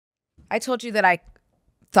I told you that I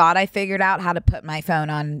thought I figured out how to put my phone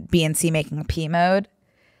on BNC making a pee mode,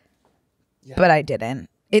 but I didn't.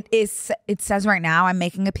 It says right now I'm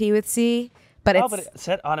making a pee with C, but but it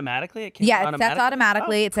set automatically? It sets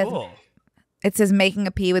automatically. Oh, cool. It says making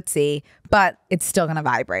a pee with C, but it's still going to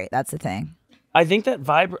vibrate. That's the thing. I think that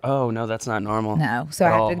oh, no, that's not normal. No, so I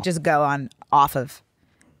have to just go off of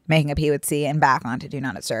making a pee with C and back onto do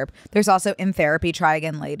not disturb. There's also in therapy, try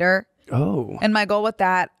again later. Oh. And my goal with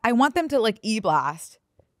that, I want them to like e-blast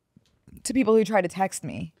to people who try to text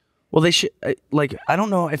me. Well, they should, like, I don't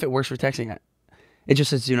know if it works for texting. It just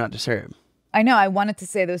says do not disturb. I know. I wanted to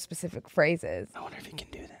say those specific phrases. I wonder if you can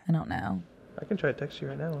do that. I don't know. I can try to text you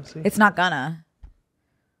right now. Let's see. It's not gonna.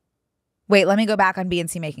 Wait, let me go back on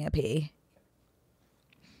BNC making a pee.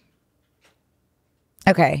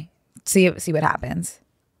 Okay. See what happens.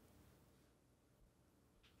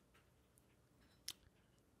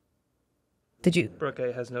 Did you? Brooke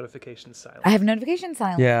A has notifications silent. I have notifications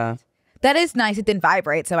silent. Yeah. That is nice. It didn't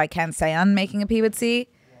vibrate, so I can say I'm making a pee with C.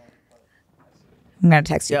 I'm gonna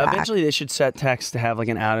text you back. Eventually they should set text to have like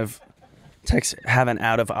an out of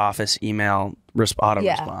office email auto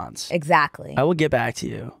response. Exactly. I will get back to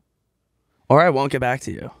you, or I won't get back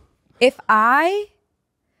to you. If I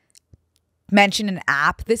mention an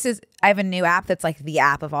app, I have a new app that's like the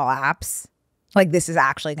app of all apps. Like this is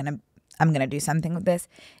actually I'm gonna do something with this.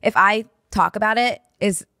 If I talk about it,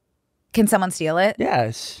 can someone steal it?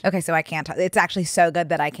 Yes. Okay, so I can't talk. It's actually so good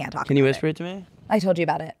that I can't talk. Can you whisper it to me? I told you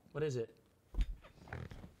about it. What is it?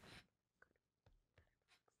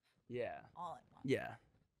 Yeah. Yeah.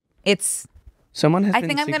 It's. Someone has. I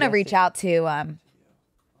think I'm gonna reach out to.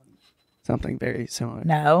 Something very similar.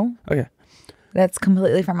 No. Okay. That's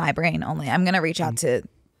completely from my brain only. I'm gonna reach out to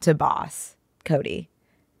boss Cody,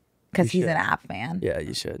 because he's an app man. Yeah,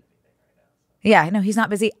 you should. Yeah, no, he's not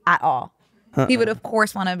busy at all. He would of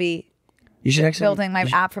course want to be. You should building my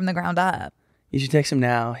app from the ground up. You should text him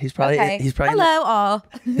now. He's probably hello all.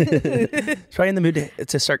 He's probably in the mood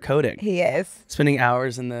to start coding. He is spending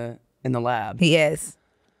hours in the lab. He is.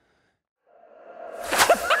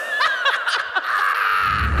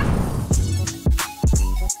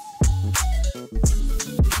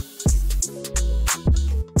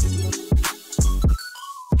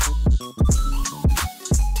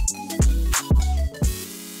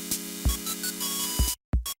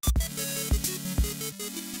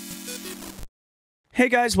 Hey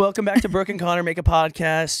guys, welcome back to Brooke and Connor Make a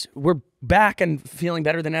Podcast. We're back and feeling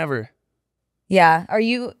better than ever. Yeah. Are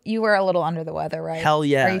you were a little under the weather, right? Hell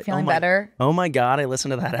yeah. Are you feeling better? Oh my God, I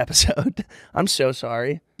listened to that episode. I'm so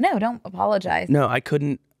sorry. No, don't apologize. No, I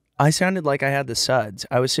couldn't. I sounded like I had the suds.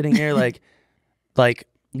 I was sitting here like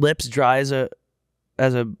lips dry as a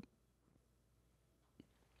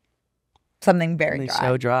something very dry.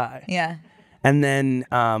 So dry. Yeah. And then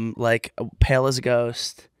like pale as a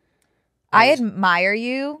ghost. I admire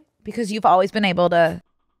you because you've always been able to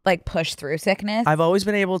like push through sickness. I've always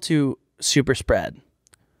been able to super spread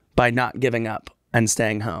by not giving up and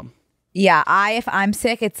staying home. Yeah, if I'm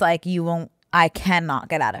sick, it's like I cannot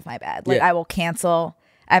get out of my bed. Like I will cancel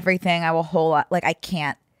everything. I will like I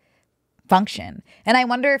can't function. And I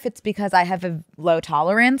wonder if it's because I have a low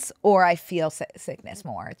tolerance or I feel sickness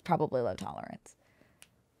more. It's probably low tolerance.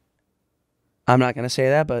 I'm not going to say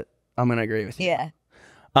that, but I'm going to agree with you. Yeah.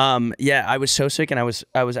 Yeah, I was so sick and I was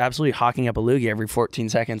absolutely hawking up a loogie every 14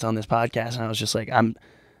 seconds on this podcast. And I was just like, I'm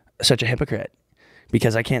such a hypocrite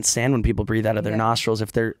because I can't stand when people breathe out of their nostrils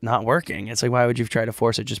if they're not working. It's like, why would you try to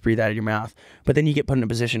force it? Just breathe out of your mouth. But then you get put in a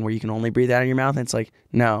position where you can only breathe out of your mouth. And it's like,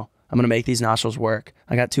 no, I'm going to make these nostrils work.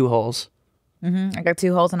 I got 2 holes. I got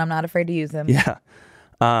 2 holes and I'm not afraid to use them. Yeah.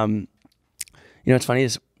 You know, what's funny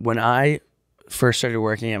is when I first started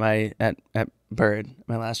working at Bird,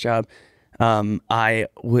 my last job, I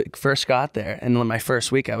first got there, and in my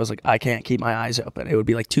first week, I was like, I can't keep my eyes open. It would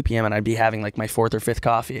be like 2 p.m. and I'd be having like my 4th or 5th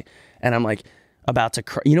coffee, and I'm like about to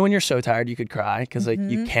cry. You know when you're so tired you could cry because like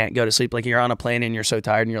you can't go to sleep. Like you're on a plane and you're so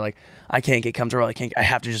tired and you're like, I can't get comfortable. I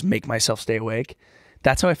have to just make myself stay awake.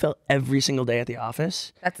 That's how I felt every single day at the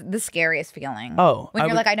office. That's the scariest feeling. Oh, when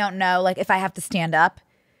you're like, I don't know, like if I have to stand up.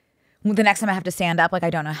 The next time I have to stand up, like I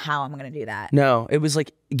don't know how I'm going to do that. No, it was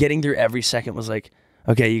like getting through every second was like,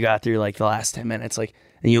 okay, you got through like the last 10 minutes, like,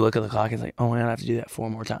 and you look at the clock, it's like, oh, I have to do that 4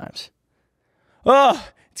 more times. Oh,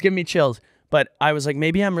 it's giving me chills. But I was like,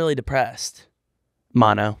 maybe I'm really depressed.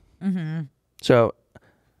 Mono. So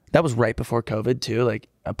that was right before COVID too. Like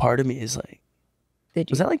a part of me is like,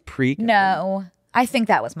 was that like pre-COVID? No, I think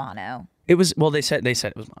that was mono. It was, well, they said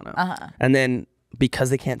it was mono. And then because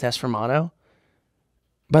they can't test for mono,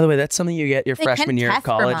 by the way, that's something you get your freshman year of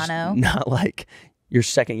college, not like your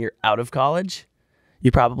second year out of college.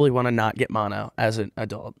 you probably want to not get mono as an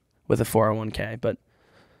adult with a 401k. But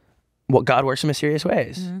well, God works in mysterious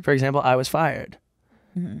ways. For example, I was fired.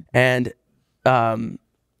 And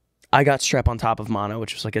I got strep on top of mono,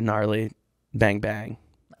 which was like a gnarly bang bang.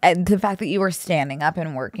 And the fact that you were standing up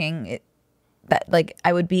and working, that like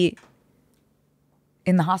I would be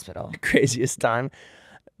in the hospital. Craziest time.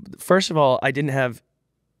 First of all, I didn't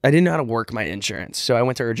know how to work my insurance, so I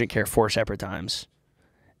went to urgent care 4 separate times,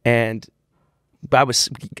 and I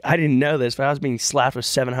didn't know this, but I was being slapped with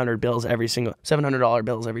 $700 bills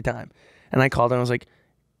every time. And I called and I was like,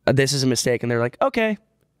 "This is a mistake," and they're like, "Okay,"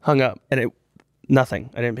 hung up, and nothing.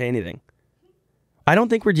 I didn't pay anything. I don't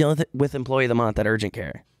think we're dealing with employee of the month at urgent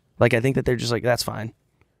care. Like, I think that they're just like, that's fine.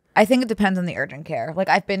 I think it depends on the urgent care. Like,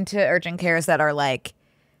 I've been to urgent cares that are like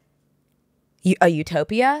a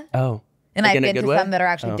utopia. Oh. And like I've been to some that are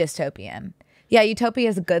actually dystopian. Yeah, utopia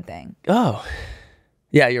is a good thing. Oh.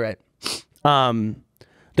 Yeah, you're right.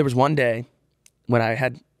 There was one day when I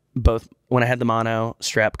had the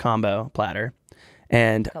Mono-Strep combo platter,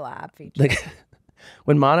 and collab feature. Like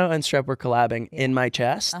when mono and strep were collabing in my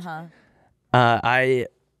chest, I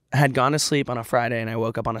had gone to sleep on a Friday and I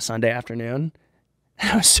woke up on a Sunday afternoon.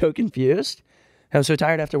 I was so confused. I was so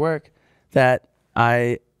tired after work that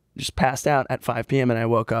I just passed out at 5 p.m. and I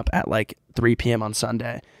woke up at like 3 p.m. on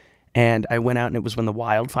Sunday. And I went out, and it was when the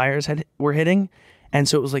wildfires were hitting. And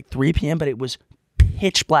so it was like 3 p.m., but it was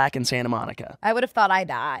pitch black in Santa Monica. I would have thought I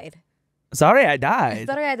died. Sorry, I died.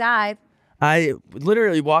 Sorry, I died. I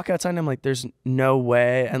literally walk outside and I'm like, there's no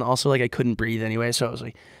way. And also like I couldn't breathe anyway. So I was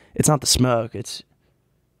like, it's not the smoke. It's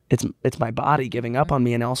my body giving up on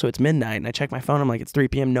me. And also it's midnight. And I check my phone. I'm like, it's 3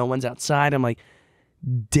 p.m. No one's outside. I'm like,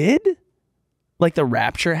 did like the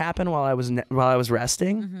rapture happen while I was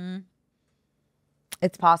resting?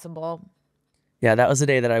 It's possible. Yeah, that was the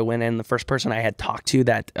day that I went in. The first person I had talked to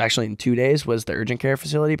that actually in 2 days was the urgent care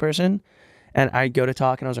facility person. And I go to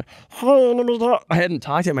talk and I was like, I hadn't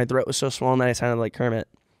talked yet. My throat was so swollen that I sounded like Kermit.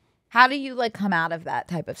 How do you like come out of that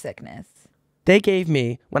type of sickness? They gave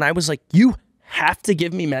me, when I was like, you have to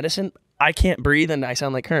give me medicine. I can't breathe and I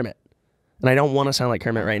sound like Kermit. And I don't want to sound like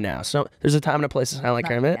Kermit right now. So there's a time and a place to sound like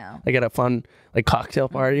Kermit. Like at a fun like cocktail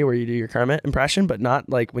party where you do your Kermit impression, but not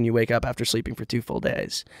like when you wake up after sleeping for 2 full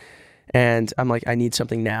days. And I'm like, I need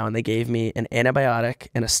something now. And they gave me an antibiotic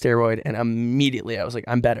and a steroid. And immediately I was like,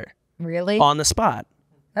 I'm better. Really? On the spot.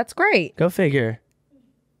 That's great. Go figure.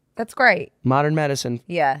 That's great. Modern medicine.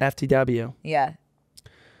 Yeah. FTW. Yeah.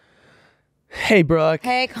 Hey, Brooke.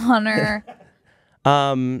 Hey, Connor.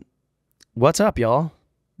 What's up, y'all?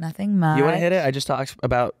 Nothing much. You want to hit it? I just talked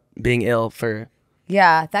about being ill for...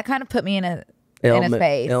 Yeah, that kind of put me in a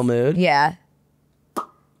space. Ill mood? Yeah.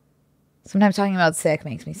 Sometimes talking about sick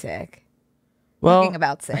makes me sick. Well, Talking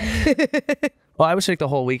about sick. Well, I was sick the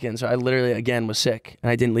whole weekend, so I literally, again, was sick, and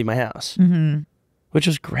I didn't leave my house, which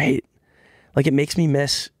was great. Like, it makes me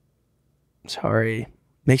miss COVID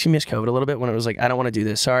a little bit when it was like, I don't want to do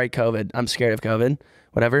this. Sorry, COVID. I'm scared of COVID.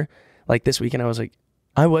 Whatever. Like, this weekend, I was like,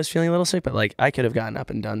 I was feeling a little sick, but, like, I could have gotten up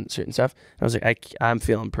and done certain stuff. I was like, I'm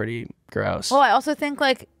feeling pretty gross. Well, I also think,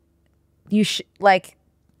 like, you should let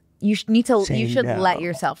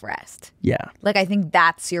yourself rest. Yeah. Like, I think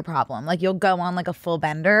that's your problem. Like, you'll go on, like, a full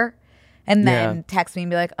bender and then text me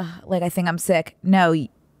and be like, I think I'm sick. No,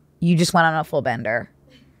 you just went on a full bender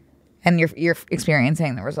and you're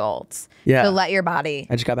experiencing the results. Yeah. So let your body.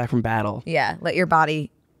 I just got back from battle. Yeah. Let your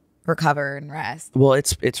body recover and rest. Well,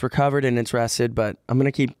 it's recovered and it's rested, but I'm going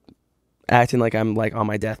to keep acting like I'm like on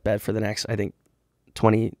my deathbed for the next, I think,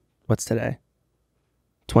 20, what's today?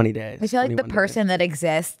 20 days. I feel like the person that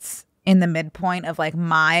exists in the midpoint of like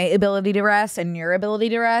my ability to rest and your ability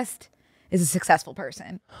to rest is a successful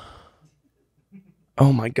person.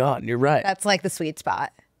 Oh my God, you're right. That's like the sweet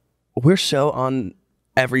spot. We're so on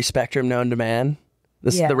every spectrum known to man.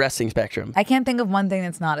 The resting spectrum. I can't think of one thing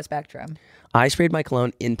that's not a spectrum. I sprayed my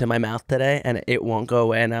cologne into my mouth today and it won't go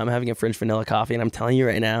away. Now I'm having a French vanilla coffee and I'm telling you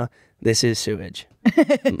right now, this is sewage.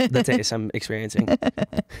 The taste I'm experiencing.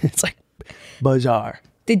 It's like bizarre.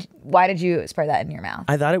 Why did you spray that in your mouth?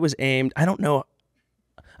 I thought it was aimed. I don't know.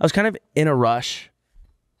 I was kind of in a rush,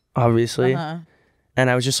 obviously. And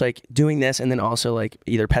I was just like doing this and then also like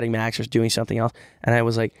either petting Max or doing something else. And I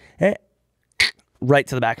was like, hey, right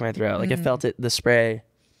to the back of my throat. Like I felt the spray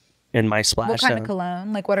in my splash What kind zone. of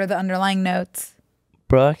cologne? Like what are the underlying notes?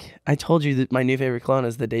 Brooke, I told you that my new favorite cologne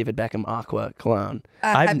is the David Beckham Aqua cologne.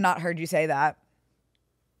 I've not heard you say that.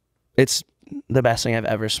 It's the best thing I've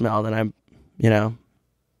ever smelled. And I'm,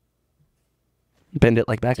 bend it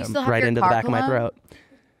like Beckham right into the back of my throat.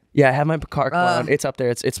 Yeah, I have my car cologne. It's up there.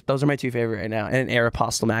 It's those are my 2 favorite right now. And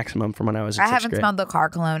Aeropostale Maximum from when I was in I 6th haven't grade. smelled the car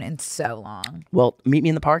cologne in so long. Well, meet me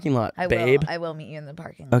in the parking lot, babe. I will meet you in the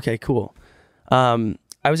parking lot. Okay, cool.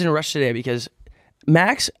 I was in a rush today because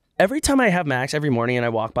Max, every time I have Max every morning and I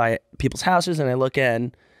walk by people's houses and I look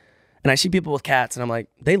in and I see people with cats and I'm like,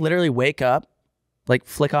 they literally wake up, like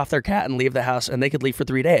flick off their cat and leave the house and they could leave for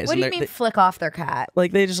 3 days. What do you mean flick off their cat?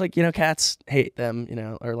 Like they just like, cats hate them,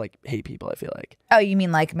 or like hate people, I feel like. Oh, you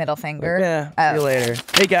mean like middle finger? Yeah, see you later.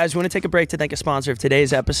 Hey guys, we want to take a break to thank a sponsor of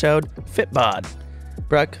today's episode, Fitbod.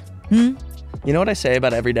 Brooke, you know what I say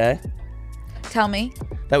about every day? Tell me.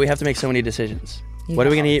 That we have to make so many decisions. What are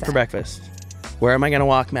we going to eat for breakfast? Where am I going to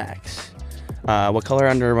walk Max? What color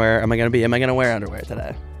underwear am I going to be? Am I going to wear underwear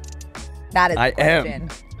today? That is I the question. am.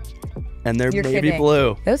 And they're You're navy kidding.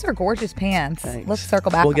 blue. Those are gorgeous pants. Thanks. Let's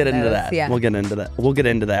circle back We'll get on into those. that. Yeah. We'll get into that. We'll get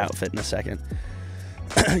into the outfit in a second.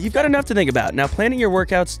 You've got enough to think about. Now, planning your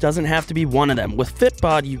workouts doesn't have to be one of them. With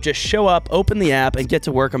Fitbod, you just show up, open the app, and get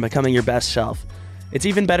to work on becoming your best self. It's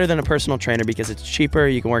even better than a personal trainer because it's cheaper,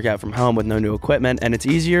 you can work out from home with no new equipment, and it's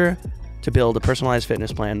easier to build a personalized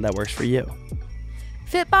fitness plan that works for you.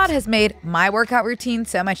 Fitbod has made my workout routine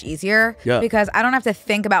so much easier because I don't have to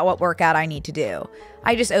think about what workout I need to do.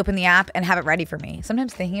 I just open the app and have it ready for me.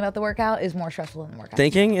 Sometimes thinking about the workout is more stressful than the workout.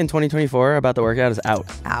 Thinking in 2024 about the workout is out.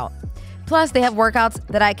 Plus, they have workouts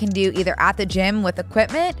that I can do either at the gym with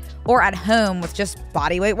equipment or at home with just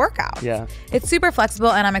body weight workouts. Yeah. It's super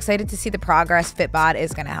flexible, and I'm excited to see the progress Fitbod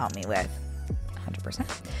is going to help me with. 100%.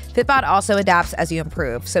 Fitbod also adapts as you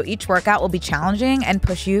improve, so each workout will be challenging and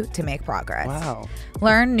push you to make progress. Wow.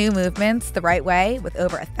 Learn new movements the right way with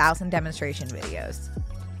over 1,000 demonstration videos.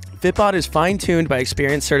 Fitbod is fine-tuned by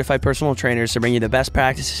experienced certified personal trainers to bring you the best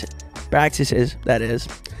practices, that is,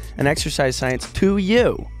 and exercise science to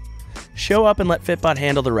you. Show up and let Fitbod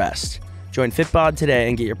handle the rest. Join Fitbod today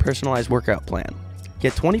and get your personalized workout plan.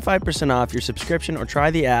 Get 25% off your subscription or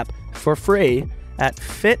try the app for free at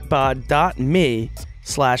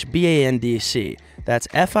fitbod.me/BANDC. That's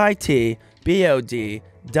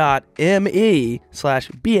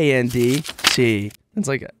FITBOD.me/BANDC. It's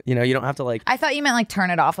like, you don't have to like... I thought you meant like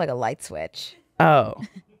turn it off like a light switch. Oh.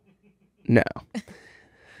 No.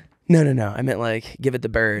 No. I meant like give it the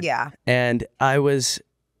bird. Yeah. And I was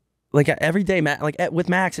like every day, with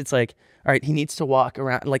Max, it's like, all right, he needs to walk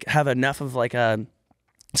around, like have enough of like a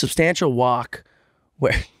substantial walk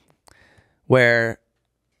where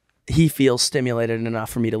he feels stimulated enough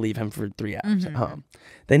for me to leave him for 3 hours at home.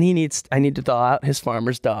 Then I need to thaw out his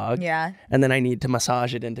farmer's dog. Yeah. And then I need to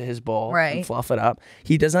massage it into his bowl Right. and fluff it up.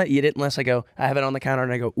 He does not eat it unless I have it on the counter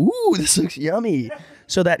and I go, ooh, this looks yummy.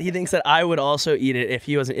 So that he thinks that I would also eat it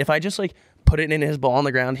if I just like put it in his bowl on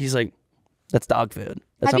the ground, he's like, that's dog food.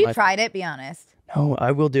 That's Have not you tried it? Be honest. No,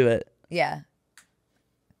 I will do it. Yeah.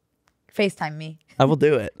 FaceTime me. I will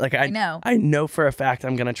do it. Like I know. I know for a fact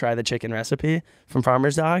I'm gonna try the chicken recipe from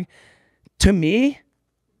Farmer's Dog. To me,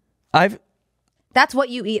 That's what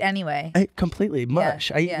you eat anyway. I completely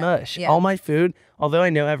mush. Yeah, I eat mush. yeah. All my food, although I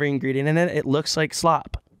know every ingredient in it, it looks like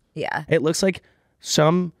slop. Yeah. It looks like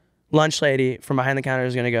some lunch lady from behind the counter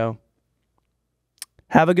is gonna go,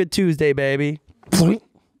 have a good Tuesday, baby.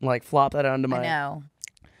 Like flop that onto my. I know.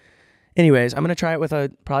 Anyways, I'm gonna try it with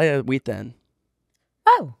probably a wheat thin.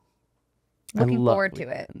 Oh. I Looking love forward to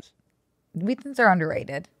wheat it. thins. Wheat thins are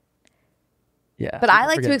underrated. Yeah. But I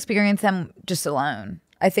like forget. to experience them just alone.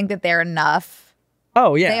 I think that they're enough.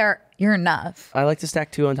 Oh yeah. You're enough. I like to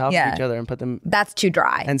stack 2 on top of each other and put them That's too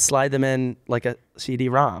dry. and slide them in like a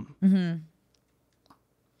CD-ROM.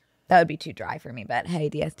 That would be too dry for me, but hey,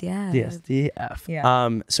 DSDF. DSDF.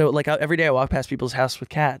 Yeah. So like every day I walk past people's house with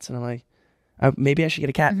cats and I'm like, maybe I should get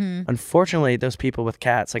a cat. Unfortunately, those people with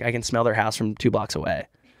cats, like I can smell their house from 2 blocks away.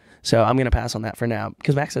 So I'm going to pass on that for now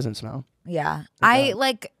because Max doesn't smell. Yeah.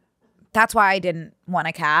 That's why I didn't want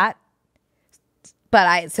a cat.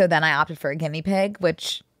 But so then I opted for a guinea pig,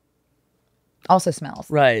 which also smells.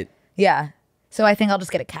 Right. Yeah. So I think I'll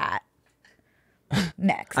just get a cat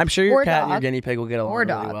next. I'm sure your Or a cat and your dog. guinea pig will get along Or a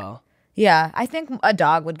really dog. well. Yeah. I think a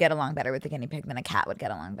dog would get along better with the guinea pig than a cat would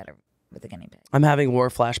get along better with the guinea pig. I'm having war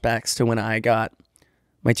flashbacks to when I got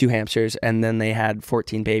my 2 hamsters and then they had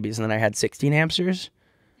 14 babies and then I had 16 hamsters.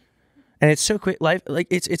 And it's so quick. Life, like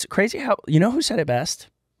it's crazy how, you know who said it best?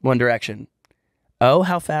 One Direction. Oh,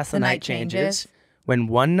 how fast the night changes. When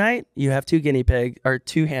one night you have 2 guinea pig or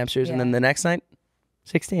 2 hamsters and then the next night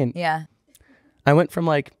 16. Yeah. I went from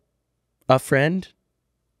like a friend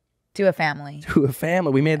To a family. to a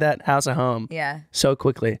family. We made that house a home Yeah. so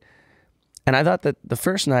quickly. And I thought that the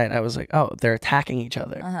first night I was like, oh, they're attacking each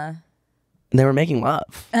other. And they were making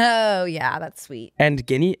love. Oh, yeah, that's sweet. And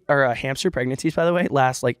hamster pregnancies, by the way,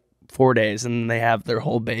 last like 4 days, and they have their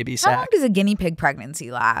whole baby How long sack. does a guinea pig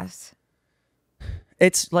pregnancy last?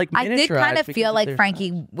 It's like I did kind of feel like they're-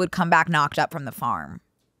 Frankie would come back knocked up from the farm.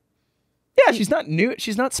 Yeah, she's not new.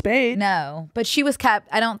 She's not spayed. No, but she was kept.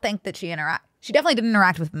 I don't think that she definitely didn't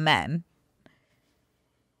interact with men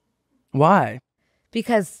Why?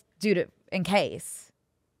 because in case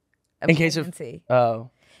of pregnancy. Oh.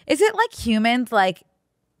 Is it like humans? Like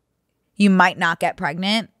you might not get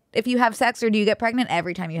pregnant if you have sex, or do you get pregnant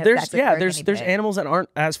every time you have sex? There's animals that aren't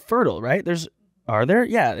as fertile, right? Are there?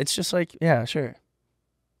 Yeah, it's just like, yeah, sure.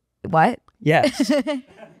 What? Yes.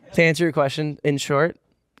 To answer your question, in short,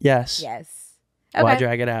 yes. Yes. Why Okay.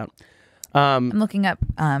 drag it out? I'm looking up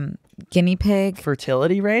guinea pig.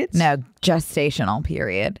 Fertility rates? No, gestational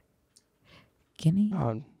period. Guinea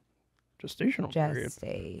Gestational period.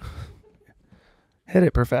 gestate. Hit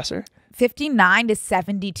it, professor. 59 to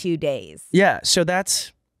 72 days. Yeah, so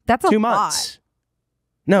that's That's a 2 lot. months.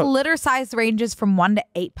 No, Litter size ranges from 1 to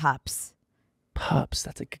 8 pups. pups.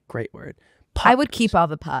 That's a great word. I would Pups. keep all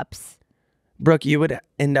the pups. Brooke, you would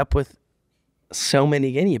end up with so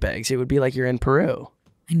many guinea pigs. It would be like you're in Peru.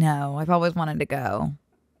 I know. I've always wanted to go.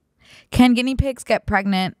 Can guinea pigs get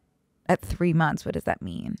pregnant at 3 months? What does that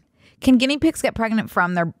mean? Can guinea pigs get pregnant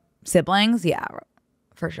from their siblings? Yeah,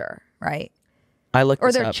 for sure. Right. I looked Or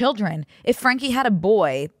this their up. children. If Frankie had a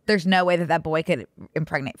boy, there's no way that boy could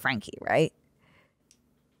impregnate Frankie, right?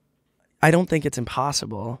 I don't think it's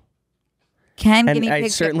impossible. Can And guinea I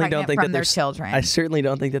pigs get certainly pregnant don't think from that their children? I certainly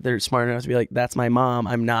don't think that they're smart enough to be like, that's my mom.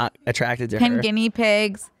 I'm not attracted to Can her. guinea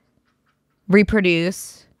pigs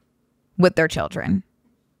reproduce with their children?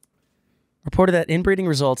 Reported that inbreeding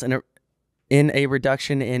results in a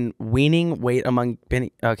reduction in weaning weight among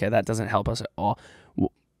guinea. Okay, that doesn't help us at all.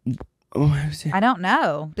 I don't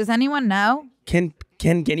know. Does anyone know? Can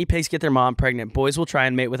guinea pigs get their mom pregnant? Boys will try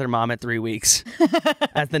and mate with their mom at 3 weeks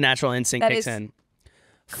as the natural instinct That kicks is in.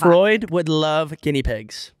 Freud would love guinea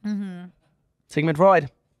pigs. Mm-hmm. Sigmund Freud.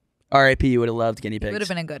 R.I.P. You would have loved guinea He pigs. would have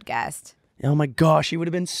been a good guest. Oh my gosh, he would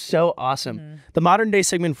have been so awesome. Mm-hmm. The modern day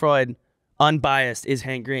Sigmund Freud, unbiased, is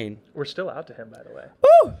Hank Green. We're still out to him, by the way.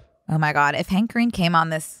 Oh my God. If Hank Green came on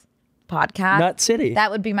this podcast, Nut City.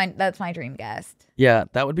 that's my dream guest. Yeah,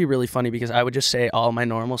 that would be really funny because I would just say all my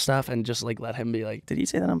normal stuff and just like let him be like, did he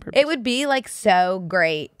say that on purpose? It would be like so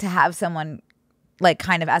great to have someone like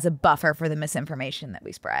kind of as a buffer for the misinformation that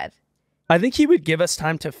we spread. I think he would give us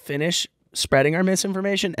time to finish spreading our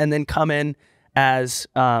misinformation and then come in as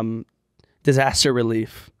disaster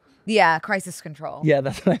relief. Yeah, crisis control. Yeah,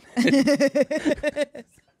 that's what I meant.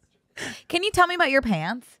 Can you tell me about your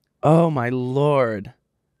pants? Oh my Lord.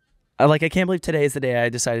 I can't believe today is the day I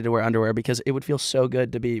decided to wear underwear because it would feel so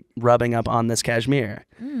good to be rubbing up on this cashmere.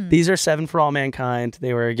 These are 7 for All Mankind.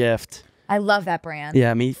 They were a gift. I love that brand.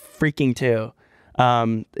 Yeah, me freaking too.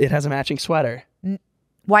 It has a matching sweater.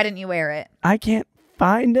 Why didn't you wear it? I can't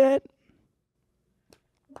find it.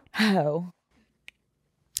 Oh.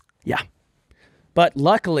 Yeah. But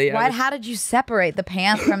luckily, How did you separate the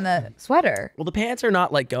pants from the sweater? well, the pants are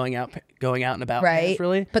not like going out and about Right. pants,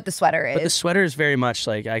 really. But the sweater is. But the sweater is very much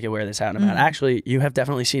like I could wear this out and about. Actually, you have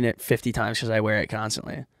definitely seen it 50 times because I wear it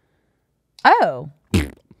constantly. Oh.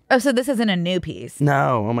 Oh, so this isn't a new piece.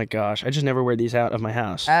 No, oh my gosh, I just never wear these out of my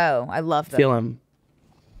house. Oh, I love them. Feel them.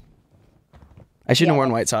 I shouldn't have Yeah,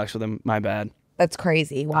 worn white socks with them. My bad. That's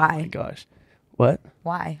crazy. Oh my Why? gosh. What?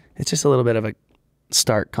 Why? It's just a little bit of a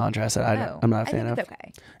stark contrast that Oh, I'm not a fan I of. think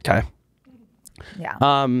it's Okay. okay.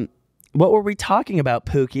 Yeah. What were we talking about,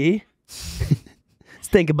 Pookie?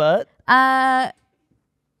 Think about. I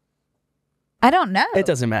don't know. It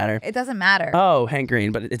doesn't matter. It doesn't matter. Oh, Hank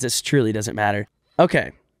Green, but it just truly doesn't matter.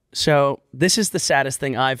 Okay, so this is the saddest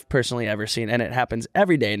thing I've personally ever seen, and it happens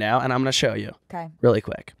every day now, and I'm going to show you Okay. really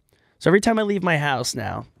quick. So every time I leave my house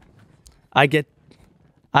now, I get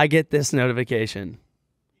this notification.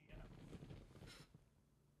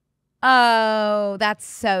 Oh, that's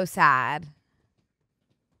so sad.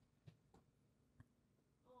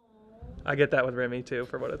 I get that with Remy too,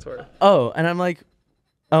 for what it's worth. Oh, and I'm like,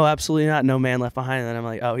 oh, absolutely not. No man left behind. And then I'm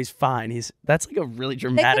like, oh, he's fine. That's like a really They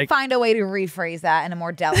could dramatic. find a way to rephrase that in a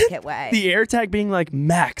more delicate way. The air tag being like,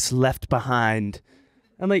 Max left behind.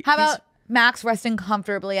 I'm like, How about Max resting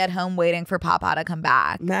comfortably at home waiting for Papa to come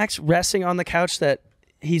back? Max resting on the couch that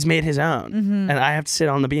he's made his own, and I have to sit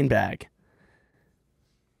on the beanbag.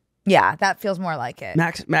 Yeah, that feels more like it.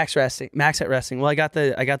 Max at resting. Well,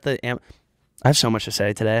 I have so much to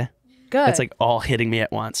say today. Good. It's like all hitting me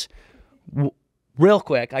at once. Real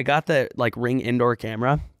quick, I got the like Ring indoor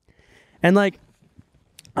camera, and like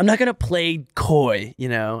I'm not going to play coy, you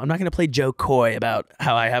know? I'm not going to play Joe Coy about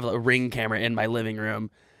how I have a Ring camera in my living room.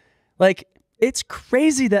 Like, it's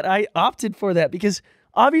crazy that I opted for that because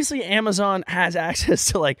obviously Amazon has access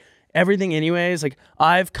to like everything anyways. Like,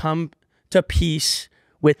 I've come to peace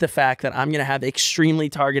with the fact that I'm going to have extremely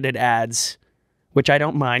targeted ads, which I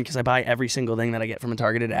don't mind because I buy every single thing that I get from a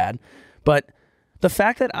targeted ad. But the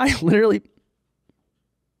fact that I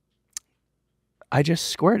just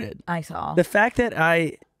squirted. I saw. The fact that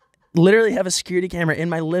I literally have a security camera in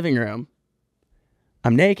my living room.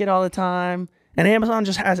 I'm naked all the time. And Amazon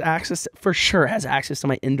just has access, for sure has access to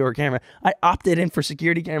my indoor camera. I opted in for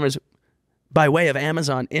security cameras by way of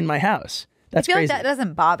Amazon in my house. That's I feel crazy. like that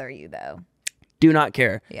doesn't bother you though. Do not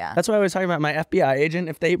care. Yeah. That's why I was talking about my FBI agent.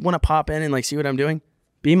 If they want to pop in and like see what I'm doing,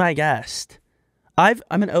 be my guest. I'm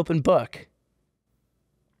an open book.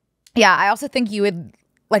 Yeah, I also think you would,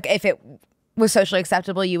 like, if it was socially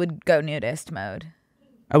acceptable, you would go nudist mode.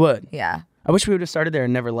 I would. Yeah. I wish we would have started there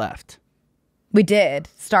and never left. We did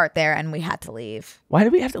start there and we had to leave. Why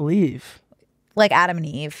did we have to leave? Like Adam and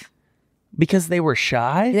Eve. Because they were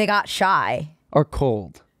shy? They got shy. Or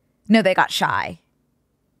cold? No, they got shy.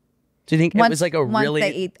 Do you think it was like a once really...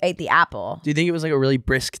 they ate the apple. Do you think it was like a really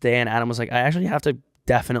brisk day and Adam was like, I actually have to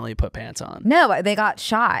definitely put pants on? No, they got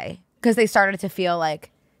shy because they started to feel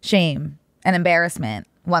like shame and embarrassment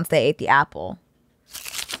once they ate the apple.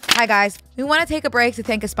 Hi guys, we want to take a break to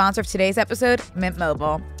thank a sponsor of today's episode, Mint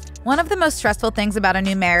Mobile. One of the most stressful things about a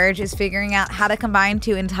new marriage is figuring out how to combine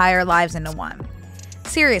two entire lives into one.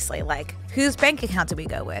 Seriously, like, whose bank account do we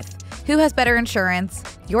go with? Who has better insurance?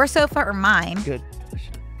 Your sofa or mine? Good.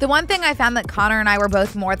 The one thing I found that Connor and I were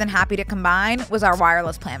both more than happy to combine was our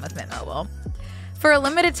wireless plan with Mint Mobile. For a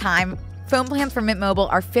limited time, phone plans for Mint Mobile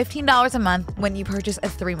are $15 a month when you purchase a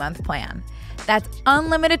 3-month plan. That's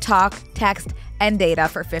unlimited talk, text, and data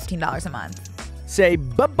for $15 a month. Say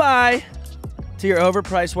bye-bye to your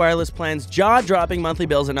overpriced wireless plans, jaw-dropping monthly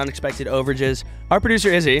bills, and unexpected overages. Our producer,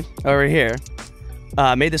 Izzy, over here,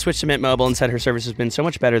 made the switch to Mint Mobile and said her service has been so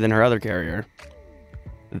much better than her other carrier.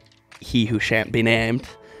 He who shan't be named.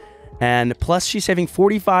 And plus, she's saving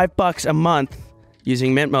 $45 a month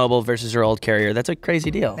using Mint Mobile versus her old carrier. That's a crazy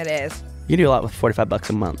deal. It is. You can do a lot with $45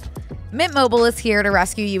 a month. Mint Mobile is here to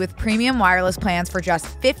rescue you with premium wireless plans for just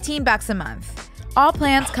 $15 a month. All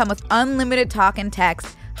plans come with unlimited talk and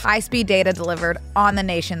text, high-speed data delivered on the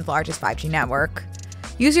nation's largest 5G network.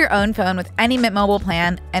 Use your own phone with any Mint Mobile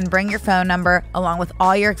plan and bring your phone number along with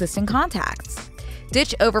all your existing contacts.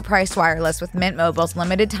 Ditch overpriced wireless with Mint Mobile's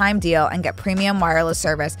limited time deal and get premium wireless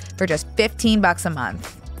service for just $15 a month.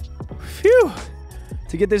 Phew!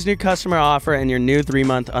 To get this new customer offer and your new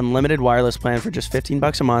 3-month unlimited wireless plan for just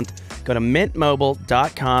 $15 a month, go to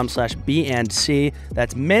mintmobile.com/B&C.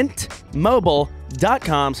 That's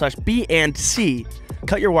mintmobile.com/B&C.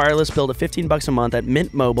 Cut your wireless bill to $15 a month at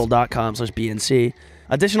mintmobile.com/B&C.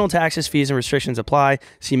 Additional taxes, fees, and restrictions apply.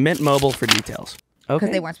 See Mint Mobile for details. Because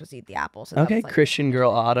Okay. they weren't supposed to eat the apple. So that Okay, was like, Christian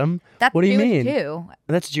girl Autumn. that's what do you Jewish mean? too.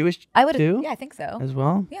 That's Jewish I would too? Yeah, I think so. As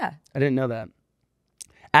well? Yeah. I didn't know that.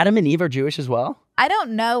 Adam and Eve are Jewish as well? I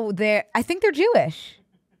don't know. I think they're Jewish.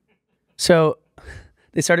 So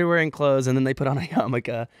they started wearing clothes and then they put on a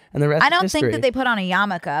yarmulke and the rest I is don't history. think that they put on a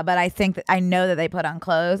yarmulke, but I know that they put on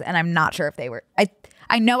clothes, and I'm not sure if they were.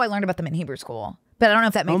 I know I learned about them in Hebrew school, but I don't know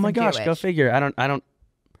if that makes them Oh my gosh, Jewish. go figure. I don't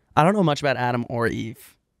know much about Adam or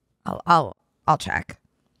Eve. I'll check.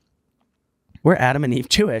 Were Adam and Eve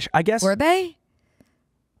Jewish? I guess Were they?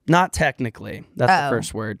 not technically. That's the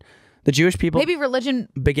first word. The Jewish people Maybe religion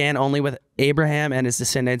began only with Abraham and his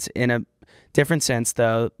descendants. In a different sense,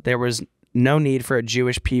 though, there was no need for a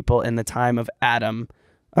Jewish people in the time of Adam.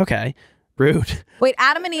 Okay, rude. Wait,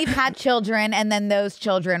 Adam and Eve had children, and then those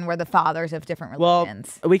children were the fathers of different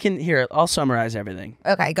religions. Well, we can here. I'll summarize everything.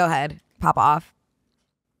 Okay, go ahead. Pop off.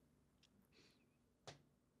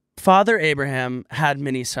 Father Abraham had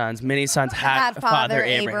many sons. Many sons had Father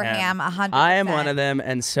Abraham 100%. I am one of them,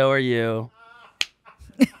 and so are you,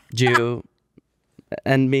 Jew,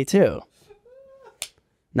 and me too.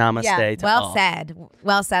 Namaste Yeah, to well all. said.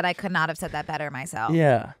 Well said. I could not have said that better myself.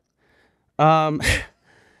 Yeah.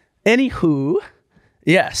 Anywho,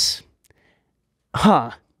 yes.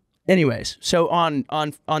 Huh. Anyways, so on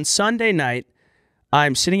Sunday night,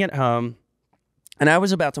 I'm sitting at home, and I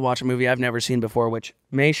was about to watch a movie I've never seen before, which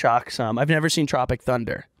may shock some. I've never seen Tropic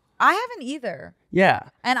Thunder. I haven't either. Yeah.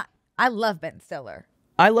 And I love Ben Stiller.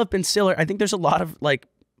 I love Ben Stiller. I think there's a lot of like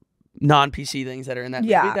non-PC things that are in that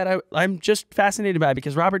movie that I'm just fascinated by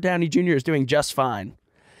because Robert Downey Jr. is doing just fine.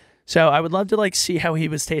 So I would love to like see how he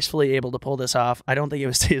was tastefully able to pull this off. I don't think it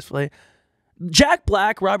was tastefully. Jack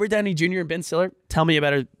Black, Robert Downey Jr., and Ben Stiller, tell me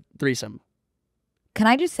about a threesome. can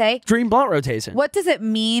I just say, Dream blunt rotation. what does it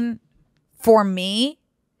mean for me?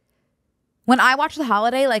 When I watch The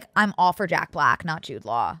Holiday, like, I'm all for Jack Black, not Jude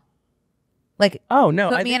Law. Like, Oh, no.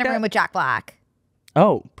 put me in a room with Jack Black.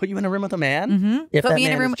 Oh, put you in a room with a man? Mm-hmm. If Put that me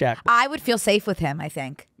in man a room. is Jack. I would feel safe with him, I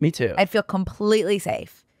think. Me too. I'd feel completely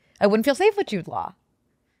safe. I wouldn't feel safe with Jude Law.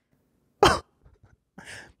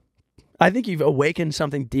 I think you've awakened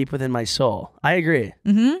something deep within my soul. I agree.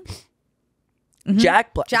 Mm-hmm.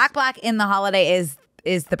 Jack Black. Jack Black in The Holiday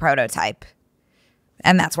is the prototype.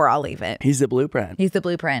 And that's where I'll leave it. He's the blueprint. He's the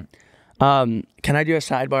blueprint. Can I do a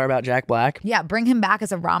sidebar about Jack Black? Yeah, bring him back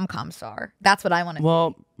as a rom-com star. That's what I want to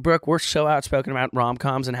Well, Brooke, we're so outspoken about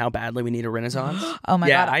rom-coms and how badly we need a renaissance. Oh my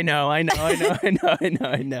yeah, God. I know.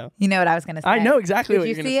 You know what I was going to say. I know exactly Did what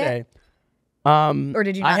you you're going see to it? say. Or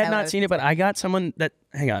did you not I had know not it? seen it, but I got someone that,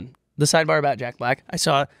 hang on, the sidebar about Jack Black. I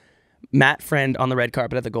saw Matt Friend on the red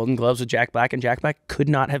carpet at the Golden Globes with Jack Black, and Jack Black could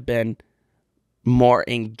not have been more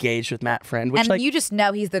engaged with Matt Friend. Which, And like, you just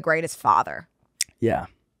know he's the greatest father. yeah.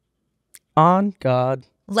 On God.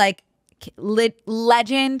 Like,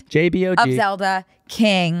 legend JBOG. of Zelda,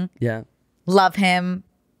 king. Yeah. Love him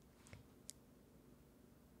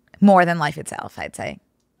more than life itself, I'd say.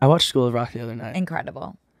 I watched School of Rock the other night.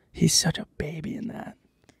 Incredible. He's such a baby in that.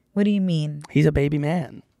 What do you mean? He's a baby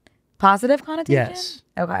man. Positive connotation? Yes.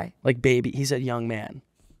 Okay. Like baby. He's a young man.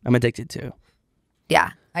 I'm addicted to.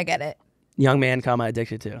 Yeah, I get it. Young man,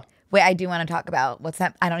 addicted to. Wait, I do want to talk about what's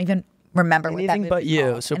that? I don't even remember what that Anything but movie's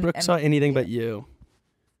you. called. So Brooke saw Anything But You.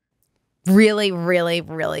 Really, really,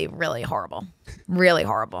 really, really horrible. Really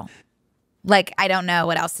horrible. Like, I don't know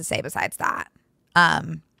what else to say besides that.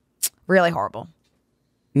 Really horrible.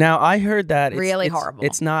 Now, I heard that Really horrible.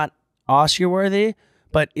 It's not Oscar worthy,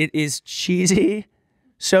 but it is cheesy.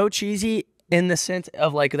 So cheesy in the sense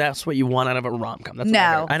of like that's what you want out of a rom-com. That's what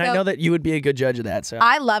I No. heard. And I So- know that you would be a good judge of that. So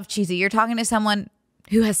I love cheesy. You're talking to someone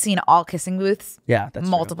who has seen all kissing booths yeah, that's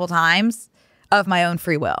true. multiple times of my own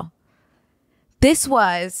free will. This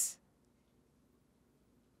was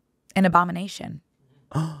an abomination.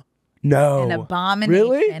 No. An abomination.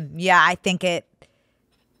 Really? Yeah, I think it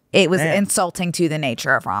was Man. insulting to the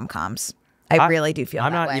nature of rom-coms. I really do feel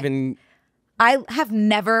I'm that not way. even. I have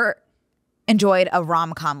never enjoyed a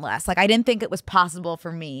rom-com less. Like, I didn't think it was possible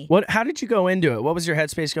for me. What? How did you go into it? What was your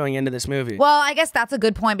headspace going into this movie? Well, I guess that's a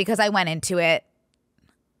good point because I went into it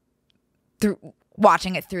through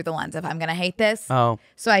watching it through the lens of I'm going to hate this. Oh,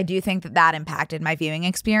 So I do think that impacted my viewing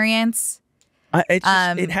experience. it's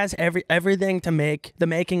just, it has everything to make the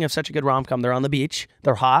making of such a good rom-com. They're on the beach.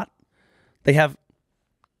 They're hot. They have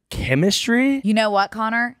chemistry. You know what,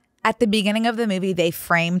 Connor? At the beginning of the movie, they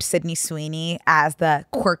framed Sydney Sweeney as the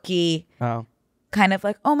quirky, Oh, kind of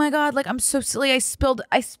like, oh my God, like I'm so silly. I spilled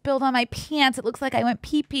on my pants. It looks like I went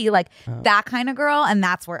pee-pee, like that kind of girl. And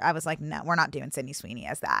that's where I was like, no, we're not doing Sydney Sweeney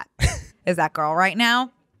as that, as that girl right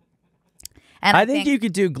now. And I think you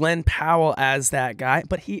could do Glenn Powell as that guy,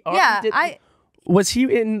 but he already yeah, did. Was he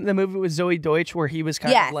in the movie with Zoe Deutsch where he was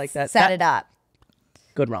kind yes, of like that? set it up.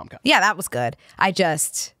 Good rom-com. Yeah, that was good.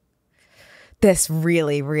 This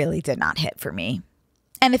really, really did not hit for me.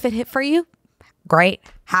 And if it hit for you, great.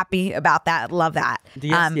 Happy about that. Love that.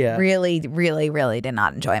 Yeah. Really, really, really did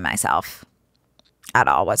not enjoy myself at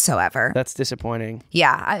all whatsoever. That's disappointing.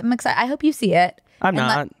 Yeah, I'm excited. I hope you see it. I'm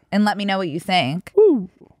not. And let me know what you think. Woo.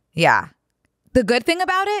 Yeah. The good thing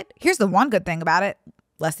about it, here's the one good thing about it.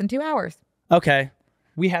 Less than 2 hours. Okay.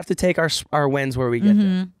 We have to take our wins where we get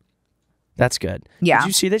them. That's good. Yeah. Did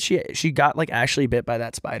you see that she got like actually bit by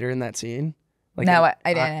that spider in that scene? Like No, in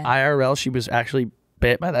I didn't. IRL, she was actually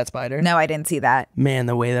bit by that spider. No, I didn't see that. Man,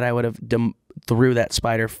 the way that I would have threw that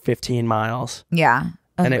spider 15 miles. Yeah.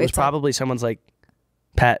 And it was It's like- probably someone's like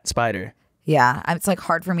pet spider. yeah. It's like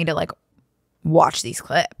hard for me to like watch these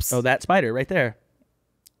clips. Oh, that spider right there.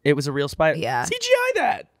 It was a real spider. Yeah. CGI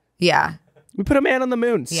that. Yeah. We put a man on the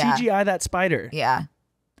moon. Yeah. CGI that spider. Yeah.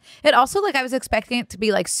 It also, like, I was expecting it to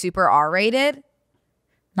be like super R-rated.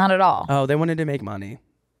 Not at all. Oh, they wanted to make money.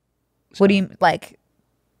 What do you like?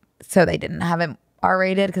 So they didn't have it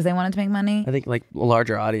R-rated because they wanted to make money? I think like a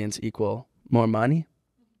larger audience equal more money.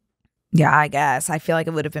 Yeah, I guess. I feel like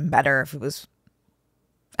it would have been better if it was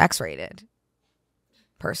X-rated.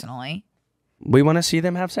 Personally. We want to see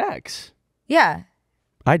them have sex. Yeah.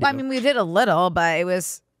 I do. Well, I mean, we did a little, but it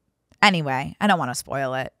was anyway. I don't want to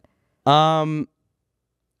spoil it.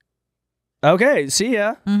 Okay, see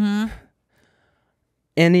ya. Mm-hmm.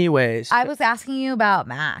 Anyways, I was asking you about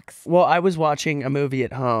Max. well, I was watching a movie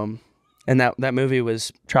at home, and that movie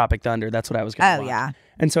was Tropic Thunder. That's what I was going to Oh, watch. yeah.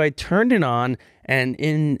 And so I turned it on, and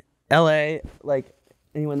in LA, like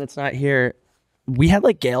anyone that's not here, we had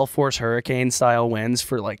like gale force hurricane style winds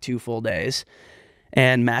for like 2 full days.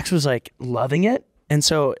 And Max was like loving it. And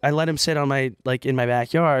so I let him sit on my, like in my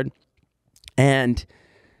backyard, and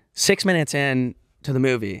 6 minutes in to the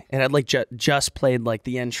movie, it had like just played like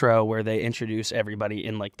the intro where they introduce everybody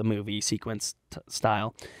in like the movie sequence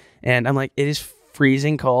style. And I'm like, it is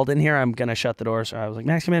freezing cold in here. I'm going to shut the door. So I was like,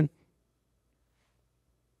 Max, come in.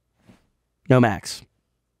 No Max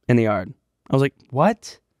in the yard. I was like,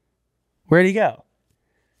 what? Where'd he go?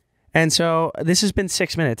 And so this has been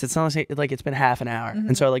 6 minutes. It's not like it's been half an hour.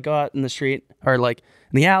 And so I like go out in the street or like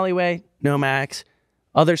in the alleyway, no Max.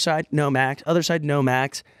 Other side, no Max. Other side, no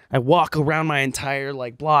Max. I walk around my entire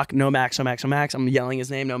like block, no Max, no Max, no Max. I'm yelling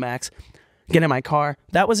his name, no Max. Get in my car.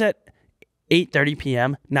 That was at 8:30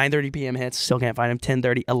 p.m. 9:30 p.m. hits. Still can't find him.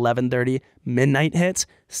 10:30, 11:30, midnight hits.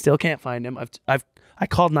 Still can't find him. I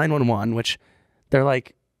called 911, which they're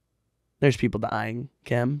like, there's people dying,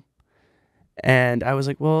 Kim. And I was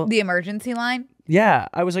like, well, the emergency line. Yeah,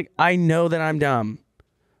 I was like, I know that I'm dumb.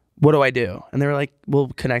 What do I do? And they were like, we'll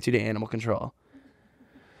connect you to animal control.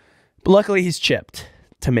 But luckily, he's chipped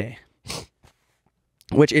to me.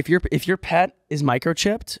 Which, if your pet is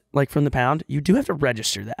microchipped, like from the pound, you do have to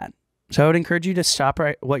register that. So I would encourage you to stop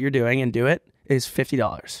what you're doing and do it. It is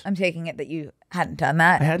 $50. I'm taking it that you hadn't done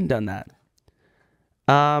that. I hadn't done that.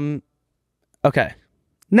 Okay.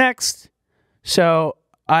 Next. So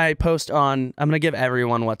I post on, I'm going to give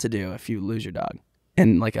everyone what to do if you lose your dog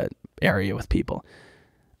in like a area with people.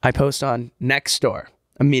 I post on Nextdoor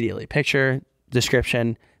immediately. Picture,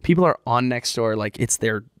 description. People are on Nextdoor like it's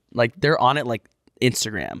their, like they're on it like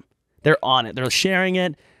Instagram. They're on it. They're sharing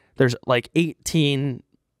it. There's like 18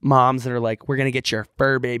 moms that are like, we're going to get your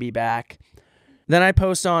fur baby back. Then I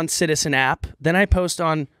post on Citizen app. Then I post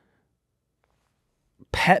on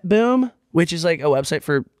Pet Boom, which is like a website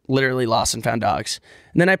for literally lost and found dogs.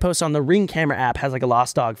 And then I post on the Ring Camera app, has like a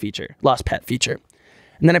lost dog feature, lost pet feature.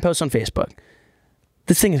 And then I post on Facebook.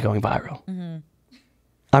 This thing is going viral.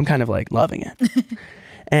 I'm kind of like loving it.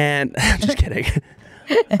 And I'm just kidding.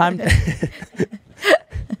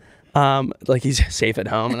 I'm like, he's safe at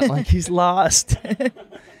home. And I'm like, he's lost.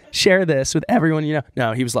 Share this with everyone you know.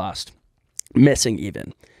 No, he was lost. Missing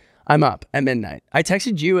even. I'm up at midnight. I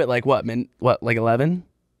texted you at like what, like 11?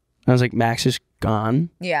 I was like, Max is gone.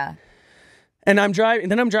 Yeah. And I'm driving.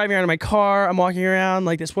 Then I'm driving around in my car. I'm walking around.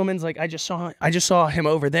 Like this woman's like, I just saw him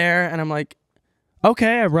over there. And I'm like,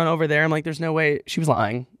 okay. I run over there. I'm like, there's no way she was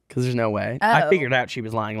lying, because there's no way. I figured out she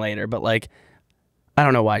was lying later, but like, I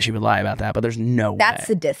don't know why she would lie about that, but there's no way. That's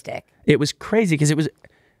sadistic. It was crazy because it was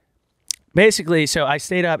basically, so I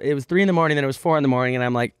stayed up. It was 3 in the morning, then it was 4 in the morning, and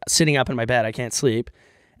I'm like sitting up in my bed. I can't sleep.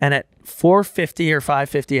 And at 4:50 or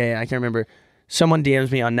 5:50 a.m., I can't remember, someone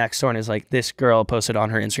DMs me on Nextdoor and is like, this girl posted on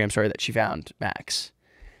her Instagram story that she found Max.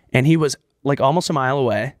 And he was like almost a mile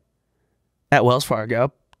away at Wells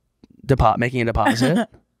Fargo, making a deposit.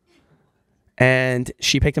 And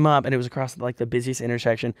she picked him up, and it was across like the busiest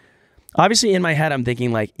intersection. Obviously, in my head, I'm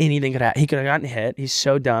thinking like anything could happen. He could have gotten hit. He's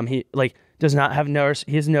so dumb. He like does not have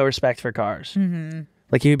he has no respect for cars.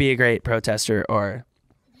 Like he would be a great protester or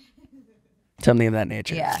something of that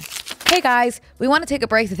nature. Yeah. Hey guys, we want to take a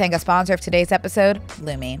break to thank a sponsor of today's episode,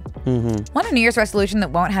 Lume. Want a New Year's resolution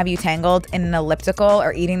that won't have you tangled in an elliptical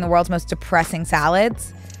or eating the world's most depressing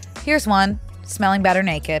salads? Here's one: smelling better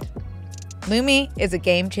naked. Lume is a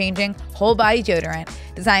game-changing, whole-body deodorant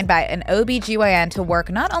designed by an OBGYN to work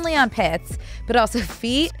not only on pits, but also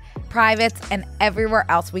feet, privates, and everywhere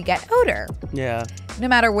else we get odor. Yeah. No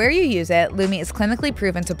matter where you use it, Lume is clinically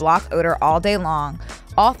proven to block odor all day long,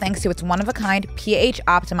 all thanks to its one-of-a-kind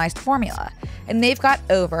pH-optimized formula. And they've got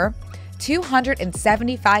over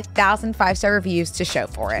 275,000 5-star reviews to show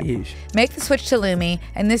for it. Yeesh. Make the switch to Lume,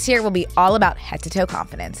 and this year will be all about head-to-toe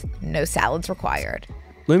confidence. No salads required.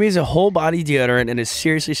 Lume is a whole body deodorant and is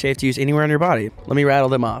seriously safe to use anywhere on your body. Let me rattle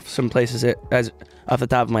them off. Some places as off the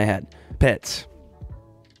top of my head. Pits.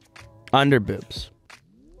 Under boobs.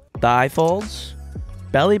 Thigh folds.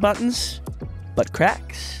 Belly buttons. Butt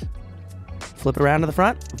cracks. Flip it around to the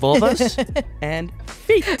front. Vulvas. And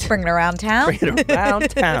feet. Bring it around town. Bring it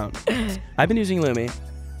around town. I've been using Lume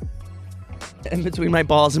in between my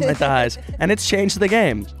balls and my thighs, and it's changed the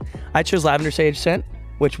game. I chose lavender sage scent,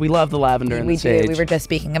 which we love the lavender and the sage. We were just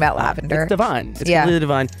speaking about lavender. It's divine. It's completely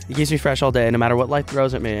divine. It keeps me fresh all day, no matter what life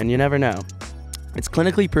throws at me, and you never know. It's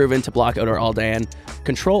clinically proven to block odor all day and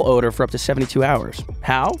control odor for up to 72 hours.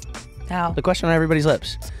 How? How? The question on everybody's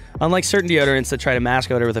lips. Unlike certain deodorants that try to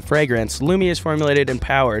mask odor with a fragrance, Lume is formulated and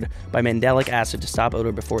powered by mandelic acid to stop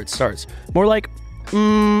odor before it starts. More like,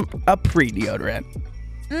 a pre-deodorant.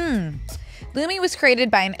 Lume was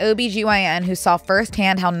created by an OBGYN who saw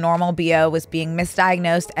firsthand how normal BO was being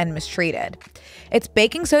misdiagnosed and mistreated. It's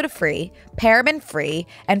baking soda free, paraben free,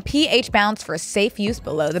 and pH balanced for safe use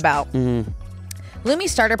below the belt. Lume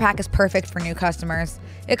Starter Pack is perfect for new customers.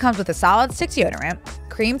 It comes with a solid stick deodorant,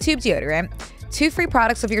 cream tube deodorant, 2 free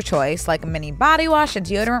products of your choice like a mini body wash and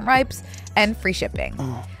deodorant wipes, and free shipping.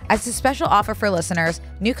 As a special offer for listeners,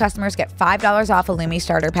 new customers get $5 off a Lume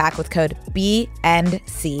Starter Pack with code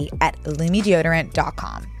BNC at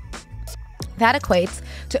lumedeodorant.com. That equates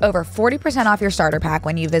to over 40% off your starter pack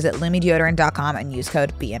when you visit lumedeodorant.com and use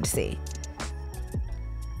code BNC.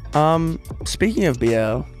 Speaking of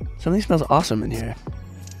BO, something smells awesome in here.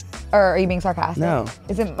 Or are you being sarcastic? No.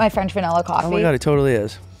 Is it my French vanilla coffee? Oh my God, it totally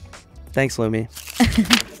is. Thanks, Lume.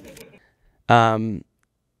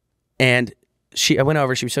 And I went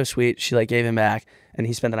over, she was so sweet. She like gave him back and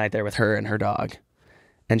he spent the night there with her and her dog.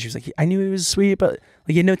 And she was like, I knew he was sweet, but like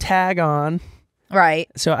he had no tag on. Right.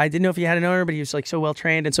 So I didn't know if he had an owner, but he was like so well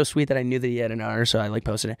trained and so sweet that I knew that he had an owner. So I like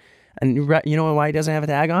posted it. And you know why he doesn't have a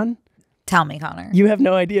tag on? Tell me, Connor. You have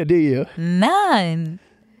no idea, do you? None.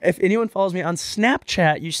 If anyone follows me on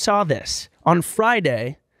Snapchat, you saw this. On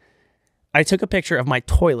Friday, I took a picture of my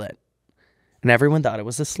toilet and everyone thought it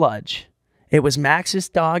was a sludge. It was Max's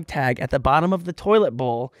dog tag at the bottom of the toilet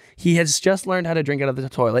bowl. He has just learned how to drink out of the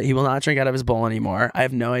toilet. He will not drink out of his bowl anymore. I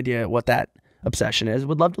have no idea what that obsession is.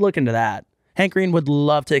 Would love to look into that. Hank Green would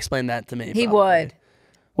love to explain that to me. He would.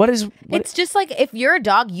 It's just like if you're a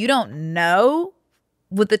dog, you don't know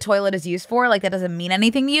what the toilet is used for. Like that doesn't mean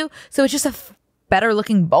anything to you. So it's just a better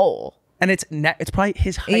looking bowl. And it's probably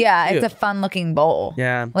his height. Yeah, too. it's a fun looking bowl.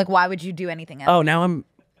 Yeah. Like why would you do anything else? Oh, now I'm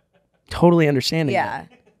totally understanding. Yeah. It.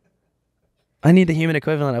 I need the human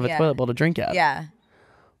equivalent of a toilet bowl to drink out. Yeah.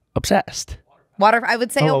 Obsessed. Water. I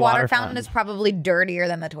would say a water water fountain is probably dirtier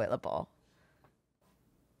than the toilet bowl.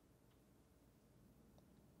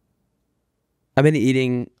 I've been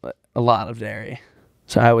eating a lot of dairy,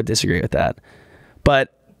 so I would disagree with that.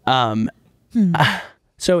 But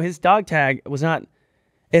so his dog tag was not.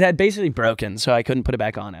 It had basically broken, so I couldn't put it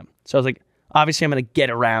back on him. So I was like, obviously, I'm gonna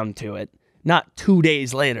get around to it. Not 2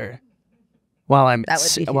 days later, while I'm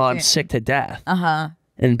sick to death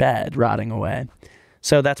in bed, rotting away.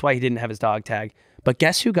 So that's why he didn't have his dog tag. But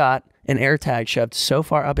guess who got an air tag shoved so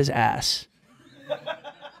far up his ass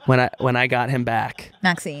when I got him back?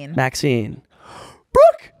 Maxine.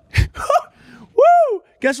 Brooke! Woo!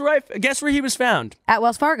 Guess where he was found? At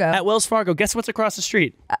Wells Fargo. At Wells Fargo. Guess what's across the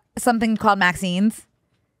street? Something called Maxine's.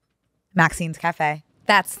 Maxine's Cafe.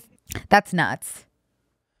 That's nuts.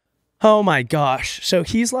 Oh my gosh. So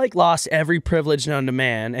he's like lost every privilege known to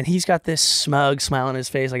man, and he's got this smug smile on his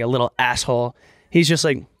face like a little asshole. He's just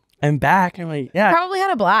like, I'm back. I'm like, yeah. Probably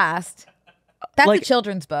had a blast. That's like, a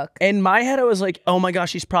children's book. In my head, I was like, oh my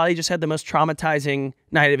gosh, he's probably just had the most traumatizing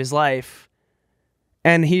night of his life.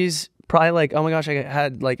 And he's probably like, oh my gosh, I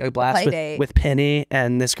had like a blast with Penny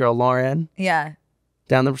and this girl, Lauren. Yeah.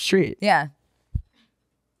 Down the street. Yeah.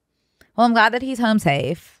 Well, I'm glad that he's home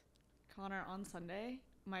safe. Connor, on Sunday,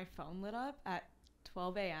 my phone lit up at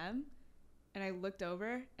 12 a.m. and I looked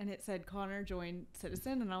over and it said Connor joined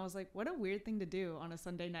Citizen, and I was like, what a weird thing to do on a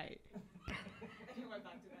Sunday night. And he went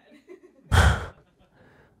back to bed.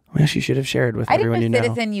 Well, she should have shared with everyone you know. I think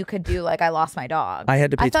with Citizen you could do like I lost my dog. I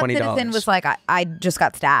had to pay $20. I thought Citizen was like I just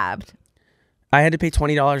got stabbed. I had to pay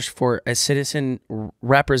 $20 for a Citizen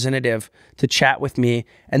representative to chat with me,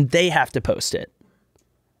 and they have to post it.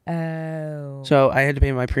 Oh. So I had to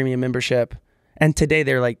pay my premium membership. And today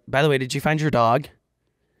they're like, by the way, did you find your dog?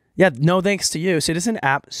 Yeah, no thanks to you. Citizen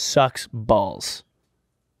app sucks balls.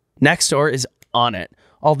 Nextdoor is on it.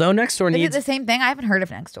 Although Nextdoor needs... Is it the same thing? I haven't heard of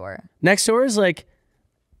Nextdoor. Nextdoor is like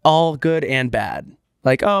all good and bad.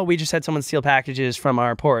 Like, oh, we just had someone steal packages from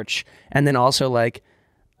our porch. And then also like,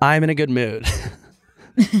 I'm in a good mood.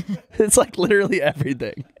 It's like literally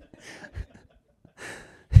everything.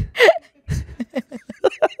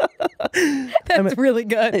 That's really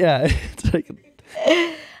good. Yeah. It's like,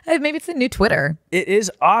 maybe it's a new Twitter. it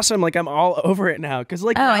is awesome. Like I'm all over it now. Cause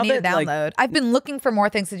like, I need to that, download. like, I've been looking for more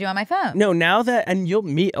things to do on my phone. no, now that, and you'll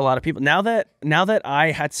meet a lot of people now that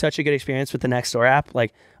I had such a good experience with the Nextdoor app,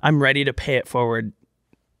 like I'm ready to pay it forward.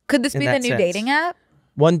 Could this be the new dating app?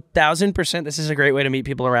 1000%. This is a great way to meet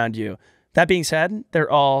people around you. That being said,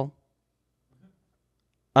 they're all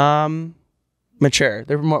mature.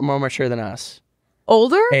 They're more mature than us.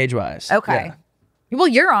 Older? Age-wise. Okay. Yeah. Well,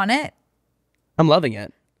 you're on it. I'm loving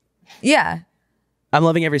it. Yeah. I'm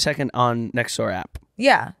loving every second on Nextdoor app.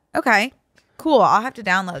 Yeah. Okay. Cool. I'll have to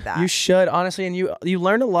download that. You should, honestly, and you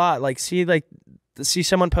learn a lot. Like see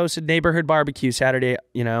someone posted neighborhood barbecue Saturday,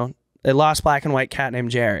 you know, a lost black and white cat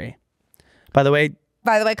named Jerry. By the way,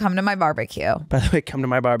 come to my barbecue. come to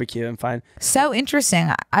my barbecue and find. So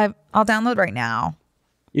interesting. I'll download right now.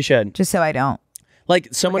 You should. Just so I don't. Like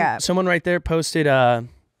someone forget. right there posted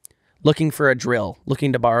looking for a drill,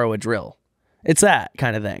 looking to borrow a drill. It's that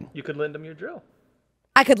kind of thing. You could lend him your drill.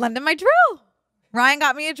 I could lend him my drill. Ryan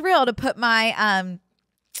got me a drill to put my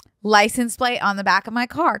license plate on the back of my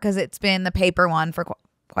car because it's been the paper one for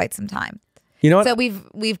quite some time. You know what? So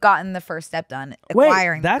we've gotten the first step done,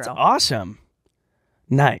 acquiring. Wait, that's the drill. awesome.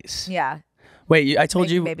 Nice. Yeah. Wait, I told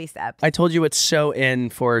you baby steps. I told you it's so in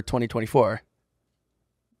for 2024.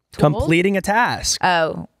 Tools? Completing a task.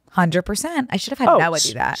 Oh, 100%. I should have had Noah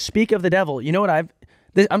do that. Speak of the devil. You know what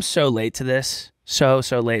I'm so late to this. So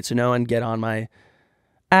late. So no one get on my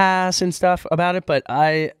ass and stuff about it. But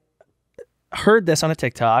I heard this on a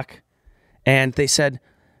TikTok and they said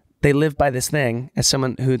they live by this thing as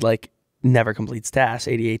someone who like never completes tasks,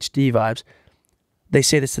 ADHD vibes. They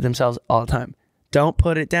say this to themselves all the time. Don't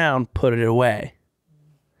put it down, put it away.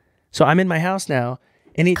 So I'm in my house now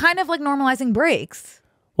and Kind of like normalizing breaks.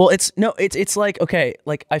 Well, it's like, okay,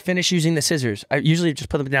 like I finish using the scissors. I usually just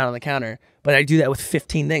put them down on the counter, but I do that with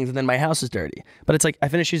 15 things and then my house is dirty. But it's like I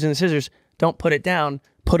finish using the scissors, don't put it down,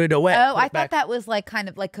 put it away. Oh, I thought that was like kind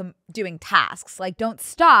of like doing tasks. Like don't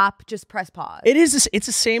stop, just press pause. It's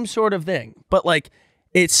the same sort of thing, but like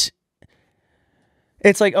it's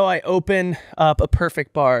like, oh, I open up a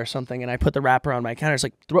Perfect Bar or something and I put the wrapper on my counter. It's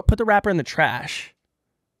like put the wrapper in the trash.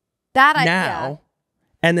 That Now.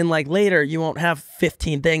 And then like later, you won't have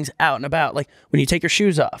 15 things out and about. Like when you take your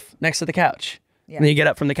shoes off next to the couch, and then you get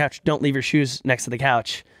up from the couch, don't leave your shoes next to the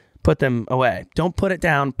couch. Put them away. Don't put it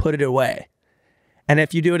down, put it away. And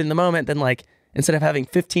if you do it in the moment, then like instead of having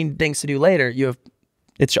 15 things to do later,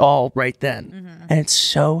 it's all right then. Mm-hmm. And it's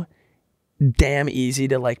so damn easy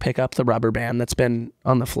to like pick up the rubber band that's been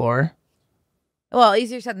on the floor. Well,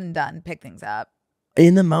 easier said than done. Pick things up.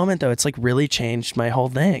 In the moment though, it's like really changed my whole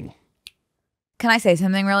thing. Can I say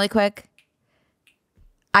something really quick?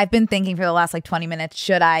 I've been thinking for the last like 20 minutes,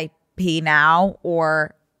 should I pee now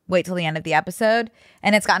or wait till the end of the episode?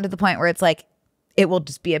 And it's gotten to the point where it's like, it will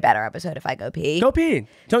just be a better episode if I go pee. Go pee. You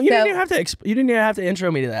didn't even have to intro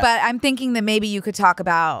me to that. But I'm thinking that maybe you could talk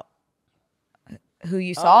about who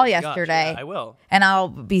you saw yesterday. Gosh, yeah, I will. And I'll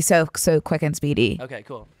be so quick and speedy. Okay,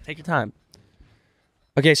 cool. Take your time.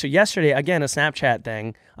 Okay, so yesterday, again, a Snapchat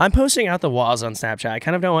thing. I'm posting out the walls on Snapchat. I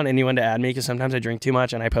kind of don't want anyone to add me because sometimes I drink too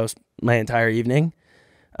much and I post my entire evening.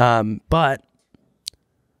 But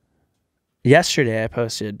yesterday I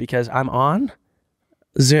posted because I'm on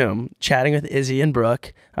Zoom chatting with Izzy and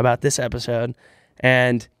Brooke about this episode,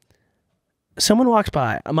 and someone walks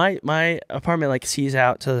by. My apartment like sees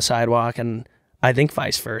out to the sidewalk, and I think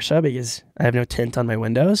vice versa because I have no tint on my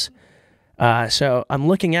windows. So I'm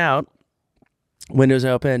looking out. Windows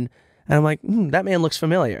open, and I'm like, that man looks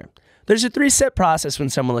familiar. There's a 3-step process when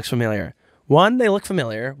someone looks familiar. 1, they look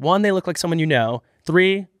familiar. 1, they look like someone you know.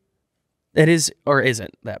 3, it is or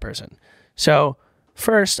isn't that person. So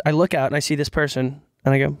first, I look out and I see this person,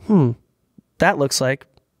 and I go, that looks like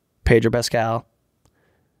Pedro Pascal.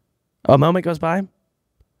 A moment goes by.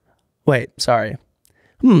 Wait, sorry.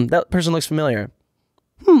 That person looks familiar.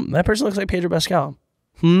 That person looks like Pedro Pascal.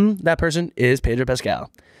 That person is Pedro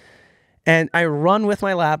Pascal. And I run with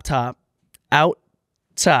my laptop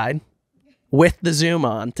outside with the Zoom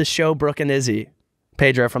on to show Brooke and Izzy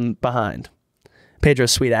Pedro from behind.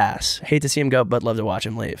 Pedro's sweet ass. Hate to see him go, but love to watch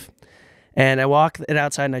him leave. And I walk it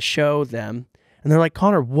outside and I show them. And they're like,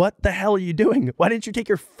 Connor, what the hell are you doing? Why didn't you take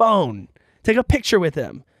your phone? Take a picture with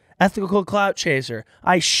him. Ethical clout chaser.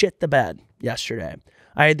 I shit the bed yesterday.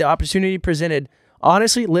 I had the opportunity presented.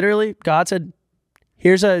 Honestly, literally, God said,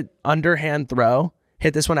 here's a underhand throw.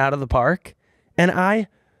 Hit this one out of the park, and I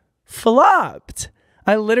flopped.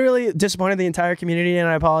 I literally disappointed the entire community, and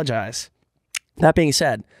I apologize. That being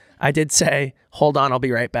said, I did say, hold on, I'll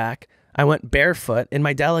be right back. I went barefoot in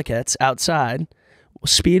my delicates outside,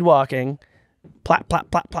 speed walking, plop, plop,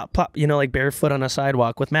 plop, plop, plop, like barefoot on a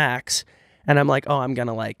sidewalk with Max, and I'm like, oh, I'm going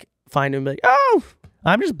to like find him and be like, oh,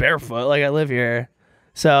 I'm just barefoot, like I live here.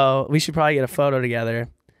 So we should probably get a photo together.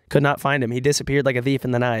 Could not find him. He disappeared like a thief in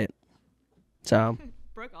the night. So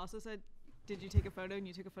Brooke also said, did you take a photo and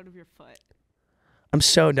you took a photo of your foot? I'm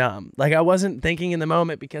so dumb. Like I wasn't thinking in the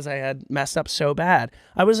moment because I had messed up so bad.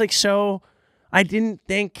 I was like I didn't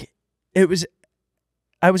think I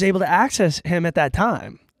was able to access him at that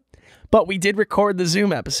time. But we did record the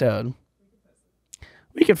Zoom episode.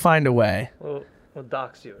 We could find a way. We'll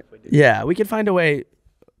dox you if we do. Yeah, we could find a way,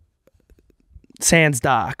 sans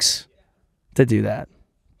docs, to do that.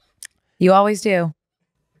 You always do.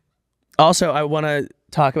 Also, I want to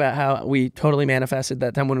talk about how we totally manifested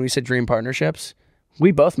that time when we said dream partnerships?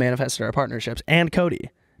 We both manifested our partnerships, and Cody,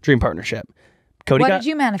 dream partnership. Cody What got, did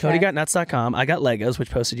you manifest? Cody got nuts.com. I got Legos, which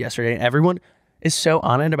posted yesterday. Everyone is so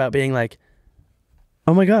on it about being like,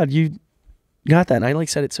 oh my God, you got that. And I like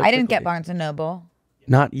said it so I didn't quickly. get Barnes & Noble.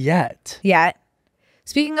 Not yet. Yet.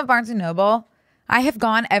 Speaking of Barnes & Noble, I have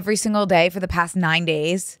gone every single day for the past 9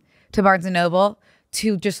 days to Barnes & Noble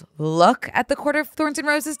to just look at the Court of Thorns and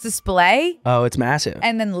Roses display Oh, it's massive.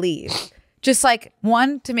 and then leave. Just like,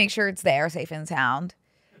 one, to make sure it's there, safe and sound.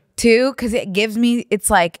 Two, because it gives me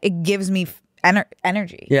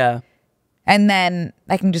energy. Yeah. And then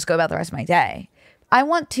I can just go about the rest of my day. I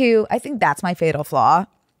think that's my fatal flaw.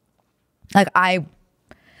 Like I'm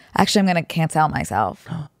going to cancel myself.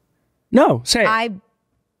 No, say it.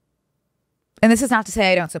 And this is not to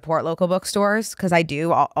say I don't support local bookstores, because I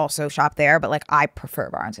do also shop there, but like I prefer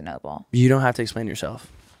Barnes & Noble. You don't have to explain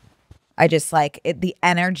yourself. I just like it, the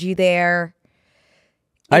energy there.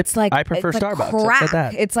 It's I prefer it's like Starbucks. Crack. I said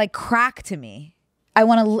that. It's like crack to me. I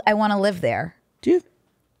want to live there. Do you have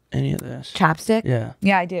any of this? Chapstick? Yeah.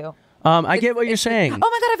 Yeah, I do. I get what you're saying. Oh my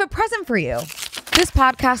God, I have a present for you. This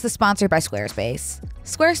podcast is sponsored by Squarespace.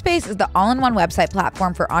 Squarespace is the all-in-one website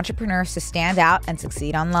platform for entrepreneurs to stand out and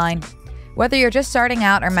succeed online. Whether you're just starting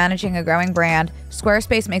out or managing a growing brand,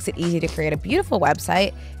 Squarespace makes it easy to create a beautiful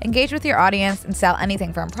website, engage with your audience, and sell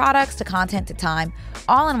anything from products to content to time,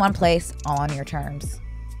 all in one place, all on your terms.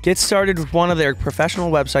 Get started with one of their professional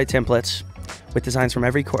website templates with designs from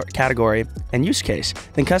every category and use case.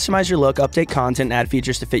 Then customize your look, update content, and add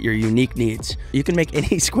features to fit your unique needs. You can make any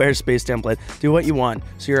Squarespace template do what you want,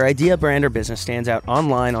 so your idea, brand, or business stands out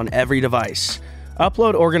online on every device.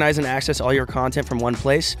 Upload, organize, and access all your content from one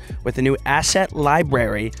place. With the new Asset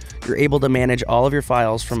Library, you're able to manage all of your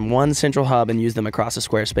files from one central hub and use them across the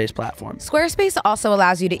Squarespace platform. Squarespace also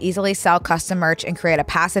allows you to easily sell custom merch and create a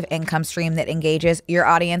passive income stream that engages your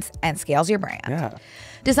audience and scales your brand. Yeah.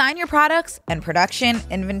 Design your products, and production,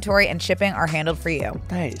 inventory, and shipping are handled for you,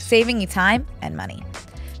 Nice. saving you time and money.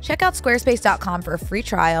 Check out squarespace.com for a free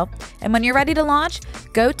trial, and when you're ready to launch,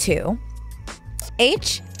 go to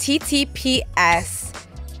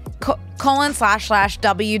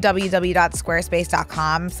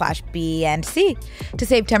https://www.squarespace.com/B&C to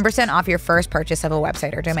save 10% off your first purchase of a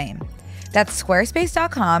website or domain. That's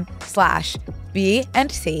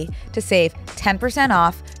squarespace.com/B&C to save 10%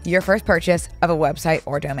 off your first purchase of a website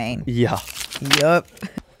or domain. Yeah. Yup.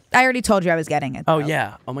 I already told you I was getting it, though. Oh,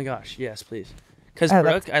 yeah. Oh, my gosh. Yes, please. Because, Oh,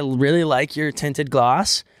 Brooke, I really like your tinted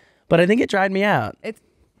gloss, but I think it dried me out.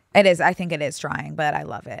 It is. I think it is trying, but I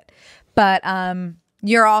love it. But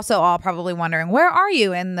you're also all probably wondering, where are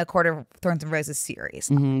you in the Court of Thorns and Roses series?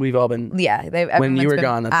 We've all been. Yeah, When you were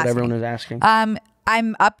gone, that's what everyone was asking.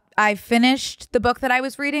 I'm up. I finished the book that I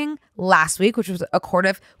was reading last week, which was A Court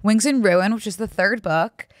of Wings and Ruin, which is the third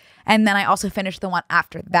book, and then I also finished the one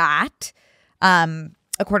after that, A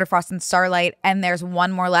Court of Frost and Starlight, and there's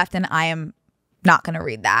one more left, and I am not going to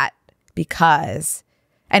read that because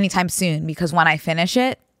anytime soon, because when I finish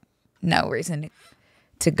it, no reason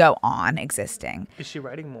to go on existing. Is she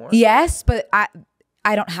writing more? Yes, but I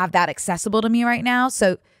don't have that accessible to me right now.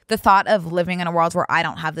 So the thought of living in a world where I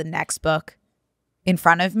don't have the next book in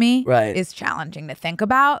front of me is challenging to think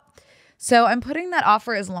about. So I'm putting that off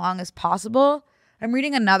for as long as possible. I'm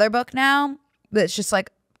reading another book now that's just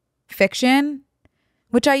like fiction,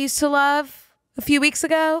 which I used to love a few weeks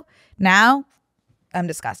ago. Now I'm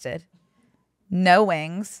disgusted. No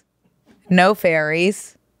wings, no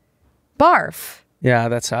fairies, barf. Yeah,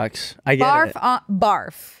 that sucks. I get Barf it.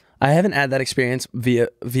 Barf. I haven't had that experience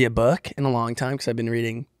via book in a long time because I've been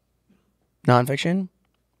reading nonfiction.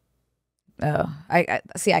 Oh, I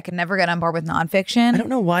see. I can never get on board with nonfiction. I don't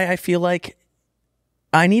know why I feel like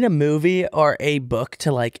I need a movie or a book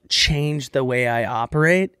to like change the way I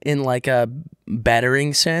operate in like a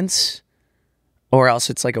bettering sense, or else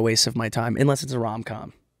it's like a waste of my time unless it's a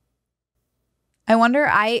rom-com. I wonder.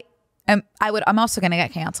 I'm also going to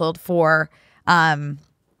get canceled for the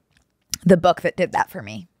book that did that for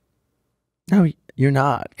me. No, you're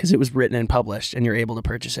not, because it was written and published and you're able to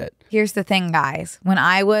purchase it. Here's the thing, guys. When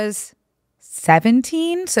I was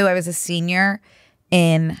 17, so I was a senior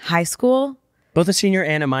in high school. Both a senior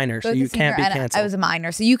and a minor, so you can't be canceled. I was a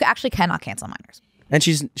minor, so you actually cannot cancel minors. And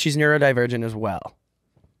she's neurodivergent as well.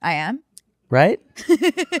 I am? Right?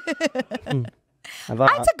 That's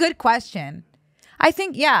a good question. I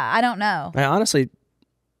think, yeah, I don't know. I honestly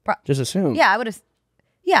just assumed. Yeah, I would have.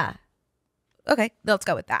 Yeah. Okay, let's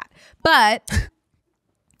go with that. But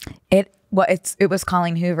it was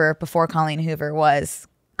Colleen Hoover before Colleen Hoover was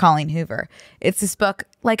Colleen Hoover. It's this book,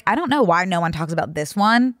 like, I don't know why no one talks about this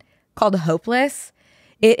one, called Hopeless.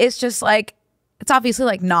 it is just like, it's obviously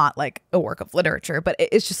like not like a work of literature, but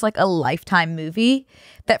it's just like a lifetime movie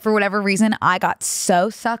that for whatever reason I got so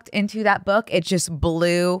sucked into that book. It just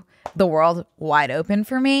blew the world wide open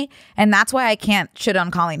for me. And that's why I can't shit on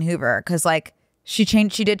Colleen Hoover, because like she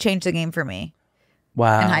did change the game for me.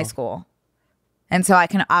 Wow. In high school. And so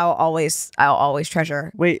I'll always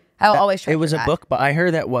treasure. Wait. I'll always treasure it was that. a book, but I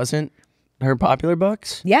heard that wasn't her popular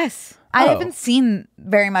books? Yes. I Oh. haven't seen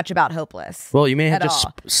very much about Hopeless. Well, you may have at just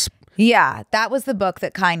all. Yeah, that was the book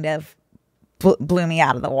that kind of blew me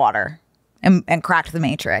out of the water and cracked the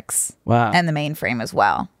matrix. Wow. And the mainframe as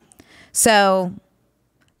well. So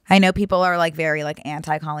I know people are like very like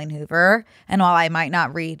anti Colleen Hoover, and while I might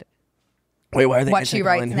not read Wait, why are they what she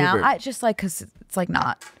writes anti-Colleen now, Hoover? I just like, because it's like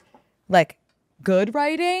not like good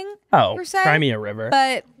writing. Oh, per se, Cry Me a River.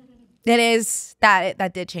 but it is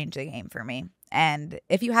that did change the game for me. And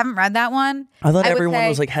if you haven't read that one, I thought would everyone say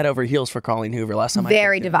was like head over heels for Colleen Hoover last time.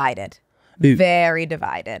 very I checked it. divided. Ooh. Very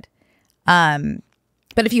divided.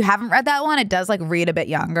 But if you haven't read that one, it does like read a bit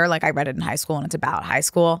younger. Like I read it in high school and it's about high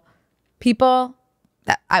school people.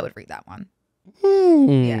 That I would read that one.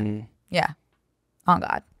 Yeah. Yeah. Oh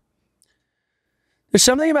God. There's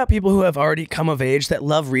something about people who have already come of age that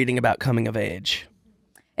love reading about coming of age.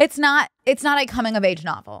 It's not a coming of age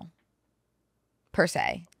novel per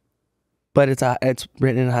se. But it's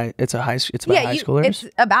written in it's about high schoolers. It's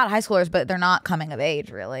about high schoolers, but they're not coming of age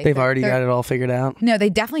really. They've already got it all figured out. No, they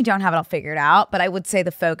definitely don't have it all figured out, but I would say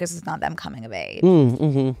the focus is not them coming of age.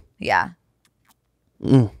 Yeah.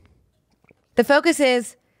 The focus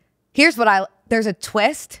is, there's a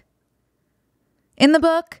twist in the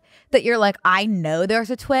book that you're like, I know there's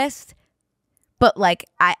a twist, but like,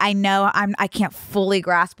 I know I can't fully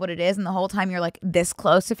grasp what it is. And the whole time you're like this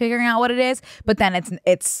close to figuring out what it is, but then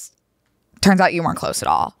it's turns out you weren't close at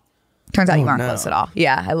all. Turns out you weren't close at all.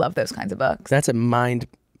 Yeah. I love those kinds of books. That's a mind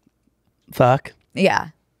fuck. Yeah.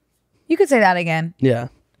 You could say that again. Yeah.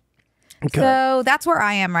 Okay. So that's where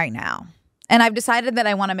I am right now. And I've decided that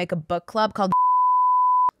I want to make a book club called.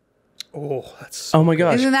 Oh, that's so Oh my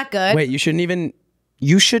gosh. Isn't that good? Wait, you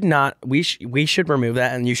should not. We should remove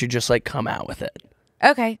that, and you should just like come out with it.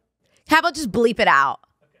 Okay. How about just bleep it out?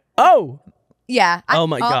 Oh. Yeah. Oh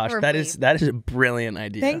my I'll gosh, for that bleep. is a brilliant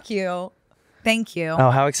idea. Thank you. Thank you.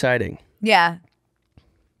 Oh, how exciting. Yeah.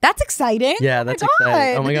 That's exciting. Yeah, Oh my that's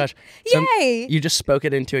exciting. Oh my God. gosh. So Yay. you just spoke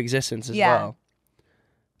it into existence as Yeah. well.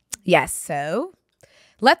 Yes. So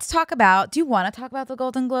let's talk about, do you want to talk about the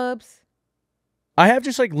Golden Globes? I have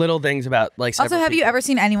just like little things about like Also, several have you people. ever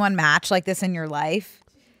seen anyone match like this in your life?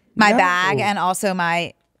 My No. bag and also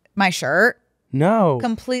my shirt. No.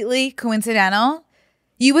 Completely coincidental.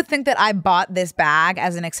 You would think that I bought this bag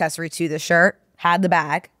as an accessory to the shirt, had the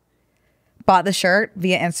bag, bought the shirt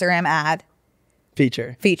via Instagram ad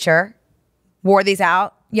feature, wore these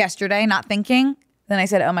out yesterday, not thinking. Then I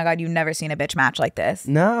said, oh my God, you've never seen a bitch match like this.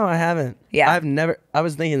 No, I haven't. Yeah. I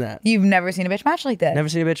was thinking that. You've never seen a bitch match like this. Never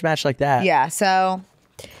seen a bitch match like that. Yeah, so.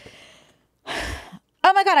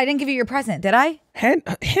 Oh my God, I didn't give you your present, did I? Hand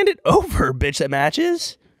it over, bitch that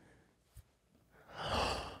matches.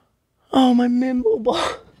 Oh, my Mimble ball.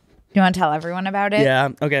 You want to tell everyone about it? Yeah,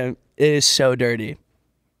 okay. It is so dirty.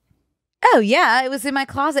 Oh yeah, it was in my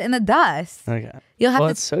closet in the dust. Okay. You'll have Well,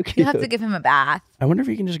 to. it's so You'll have to cute. give him a bath. I wonder if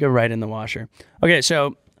you can just go right in the washer. Okay,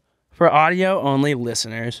 so for audio only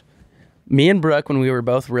listeners, me and Brooke, when we were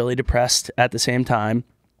both really depressed at the same time,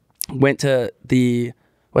 went to the,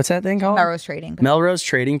 what's that thing called? Melrose Trading. Melrose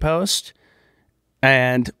Trading Post.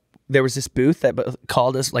 And there was this booth that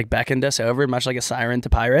called us, like beckoned us over, much like a siren to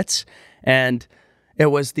pirates. And it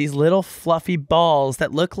was these little fluffy balls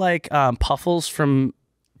that look like puffles from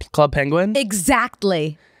Club Penguin.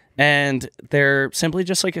 Exactly. And they're simply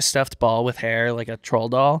just like a stuffed ball with hair, like a troll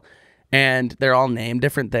doll. And they're all named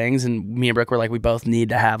different things. And me and Brooke were like, we both need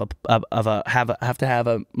to have a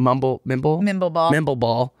Mimble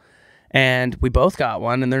ball. And we both got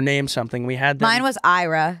one, and they're named something. We had them. Mine was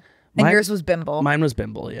Ira, and Mine- yours was Bimble. Mine was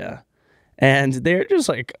Bimble, yeah. And they're just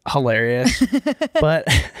like hilarious. But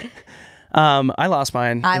I lost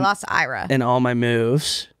mine. I lost Ira. in all my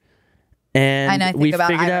moves. And I think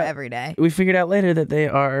about Ira every day. We figured out later that they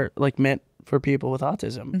are like meant for people with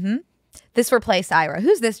autism. Mm-hmm. This replaced Ira.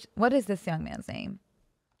 Who's this? What is this young man's name?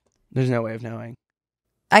 There's no way of knowing.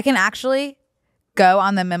 I can actually go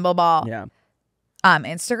on the Mimbleball Yeah.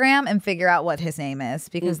 Instagram and figure out what his name is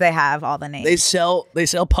because they have all the names. They sell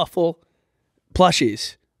Puffle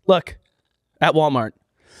plushies. Look, at Walmart.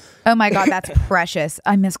 Oh my God, that's precious.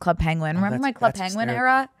 I miss Club Penguin. Remember my Club that's Penguin hysterical.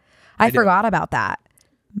 era? I forgot about that.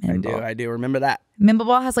 I do remember that.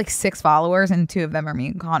 Mimbleball has like 6 followers and 2 of them are me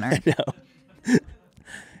and Connor.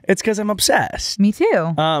 It's because I'm obsessed. Me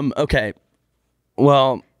too. Okay.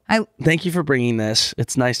 Well, thank you for bringing this.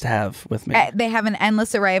 It's nice to have with me. They have an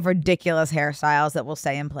endless array of ridiculous hairstyles that will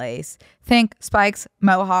stay in place. Think spikes,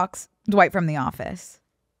 mohawks, Dwight from The Office.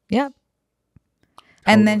 Yep.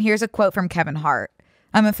 And then here's a quote from Kevin Hart.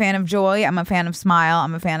 I'm a fan of joy. I'm a fan of smile.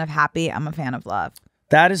 I'm a fan of happy. I'm a fan of love.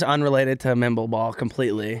 That is unrelated to Mimble Ball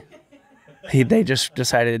completely. They just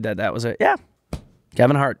decided that was it. Yeah.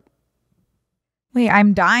 Kevin Hart. Wait,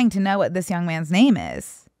 I'm dying to know what this young man's name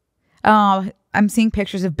is. Oh, I'm seeing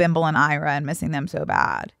pictures of Bimble and Ira and missing them so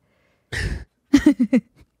bad. The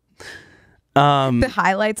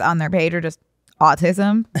highlights on their page are just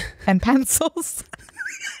autism and pencils.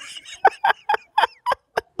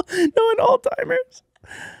 No, and Alzheimer's.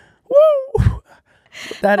 Woo!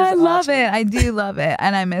 That is I love awesome. it. I do love it.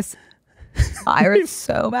 And I miss Ira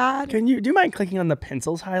so bad. Do you mind clicking on the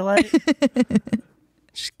pencils highlight?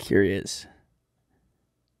 Just curious.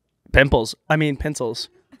 Pencils.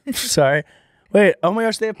 Sorry. Wait. Oh my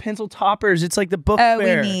gosh, they have pencil toppers. It's like the book fair.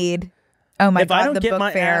 We need. Oh my God, the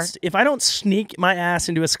book fair. If I don't sneak my ass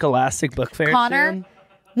into a Scholastic book fair, Connor, soon,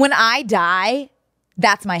 when I die,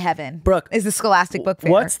 that's my heaven. Brooke, is the Scholastic book fair.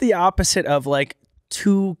 What's the opposite of like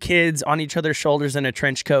two kids on each other's shoulders in a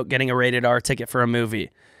trench coat getting a rated R ticket for a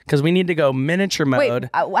movie? Because we need to go miniature mode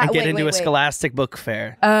and get into a Scholastic book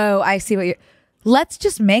fair. Oh, I see what you're... Let's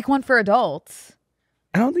just make one for adults.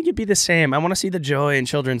 I don't think it'd be the same. I want to see the joy in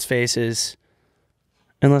children's faces.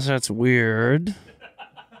 Unless that's weird.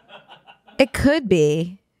 It could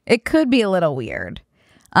be. It could be a little weird.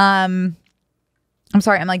 I'm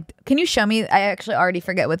sorry. I'm like, can you show me? I actually already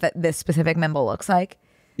forget what this specific Mimble looks like.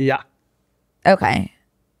 Yeah. Okay.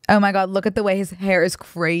 Oh my God. Look at the way his hair is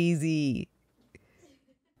crazy.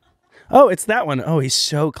 Oh, it's that one. Oh, he's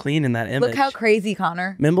so clean in that image. Look how crazy,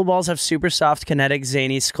 Connor. Mimble balls have super soft, kinetic,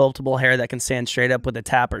 zany, sculptable hair that can stand straight up with a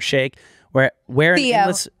tap or shake. Wear an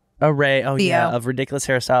endless array of ridiculous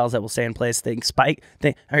hairstyles that will stay in place. Think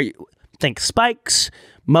spikes,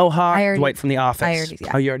 mohawk, Dwight from The Office.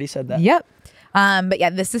 Oh, you already said that? Yep. But yeah,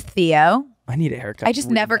 this is Theo. I need a haircut. I just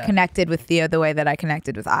never connected with Theo the way that I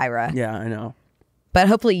connected with Ira. Yeah, I know. But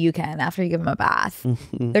hopefully you can after you give him a bath.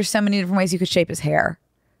 There's so many different ways you could shape his hair.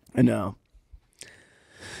 I know. Do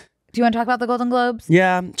you want to talk about the Golden Globes?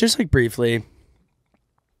 Yeah, just like briefly.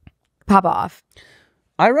 Pop off.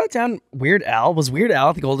 I wrote down Weird Al. Was Weird Al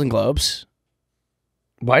at the Golden Globes?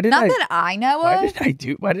 Not that I know of.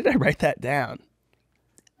 Why did I write that down?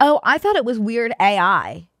 Oh, I thought it was Weird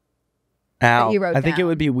AI. Al. I think it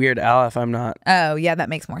would be Weird Al if I'm not. Oh, yeah, that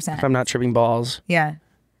makes more sense. If I'm not tripping balls. Yeah.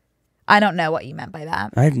 I don't know what you meant by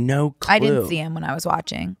that. I have no clue. I didn't see him when I was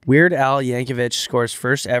watching. Weird Al Yankovic scores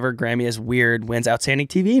first ever Grammy as Weird, wins Outstanding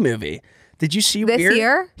TV Movie. Did you see Weird? This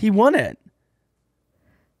year? He won it.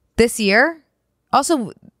 This year?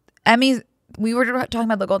 Also, Emmys, we were talking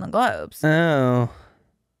about the Golden Globes. Oh.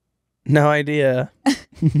 No idea.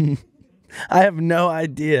 I have no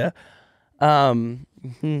idea. Okay.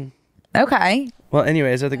 Well,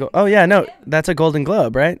 anyways, oh yeah, no, that's a Golden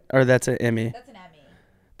Globe, right? Or that's an Emmy. That's an Emmy.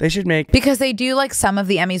 They should make... Because they do like some of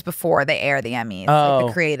the Emmys before they air the Emmys. Like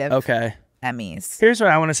the creative Emmys. Here's what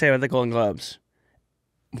I want to say about the Golden Globes.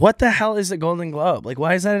 What the hell is the Golden Globe? Like,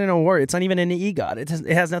 why is that an award? It's not even an EGOT. It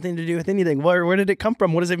has nothing to do with anything. Where did it come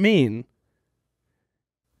from? What does it mean?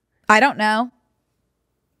 I don't know.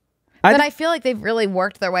 But I feel like they've really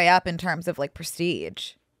worked their way up in terms of like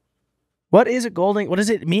prestige. What is a Golden... What does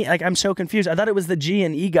it mean? Like, I'm so confused. I thought it was the G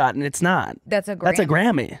in EGOT, and it's not. That's a Grammy. That's a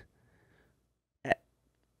Grammy.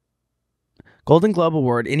 Golden Globe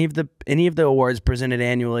Award, any of the awards presented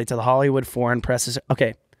annually to the Hollywood Foreign Press.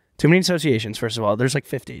 Okay, too many associations, first of all. There's like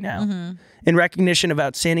 50 now. In recognition of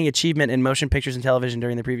outstanding achievement in motion pictures and television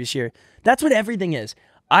during the previous year. That's what everything is.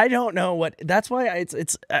 I don't know what... That's why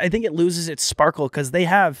I think it loses its sparkle, because they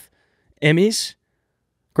have Emmys,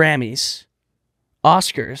 Grammys,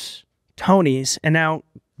 Oscars, Tonys, and now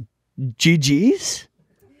GGs?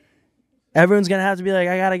 Everyone's going to have to be like,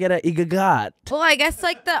 I got to get an EGOT. Well, I guess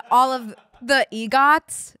like all of the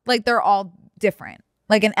EGOTs, like they're all different.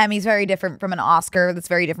 Like an Emmy's very different from an Oscar. That's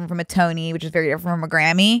very different from a Tony, which is very different from a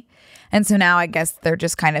Grammy. And so now I guess they're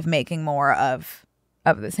just kind of making more of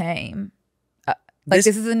the same. Like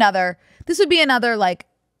this would be another like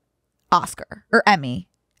Oscar or Emmy.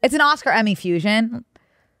 It's an Oscar Emmy fusion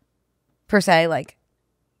per se. Like,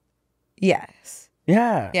 yes.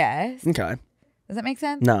 Yeah. Yes. Okay. Does that make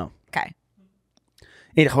sense? No. Okay.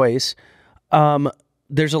 Anyways,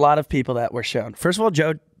 there's a lot of people that were shown. First of all,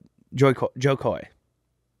 Joe Coy.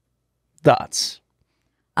 Thoughts?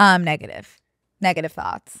 Negative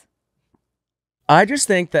thoughts. I just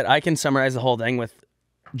think that I can summarize the whole thing with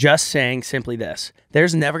just saying simply this.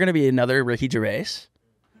 There's never going to be another Ricky Gervais.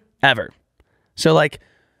 Ever. So, like,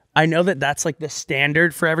 I know that that's, like, the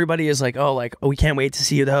standard for everybody is, like, oh, we can't wait to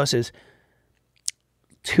see who the host is.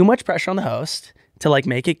 Too much pressure on the host to, like,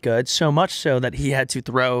 make it good, so much so that he had to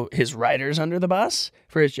throw his writers under the bus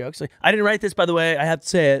for his jokes. Like, I didn't write this, by the way. I have to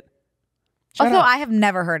say it. Also, I have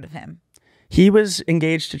never heard of him. He was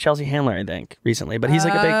engaged to Chelsea Handler, I think, recently. But he's,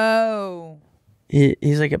 like, a big...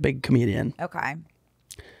 He's, like, a big comedian. Okay.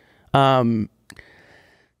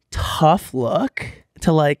 Tough look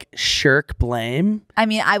to, like, shirk blame. I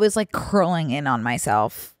mean, I was, like, curling in on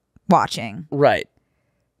myself watching. Right.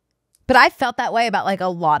 But I felt that way about, like, a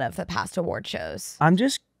lot of the past award shows.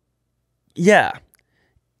 Yeah.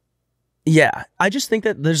 I just think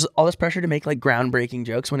that there's all this pressure to make, like, groundbreaking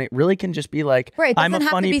jokes when it really can just be like, right, I'm a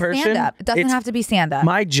funny person. It doesn't have to be stand-up.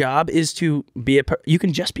 My job is to be you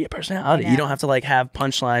can just be a personality. You don't have to, like, have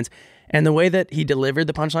punchlines. And the way that he delivered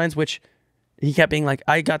the punchlines, which he kept being like,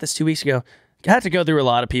 I got this 2 weeks ago. I had to go through a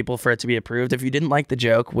lot of people for it to be approved. If you didn't like the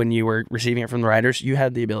joke when you were receiving it from the writers, you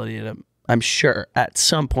had the ability to, I'm sure, at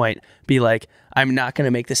some point be like, I'm not going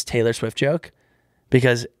to make this Taylor Swift joke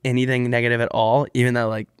because anything negative at all, even though,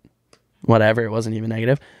 like, whatever, it wasn't even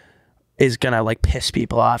negative, is going to, like, piss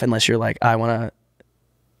people off unless you're like, I want to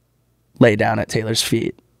lay down at Taylor's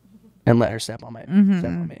feet and let her step on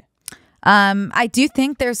me. I do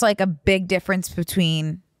think there's, like, a big difference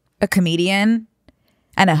between a comedian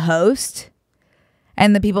and a host,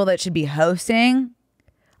 and the people that should be hosting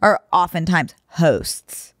are oftentimes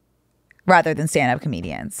hosts rather than stand-up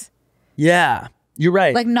comedians. Yeah, you're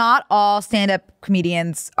right. Like, not all stand-up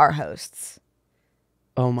comedians are hosts.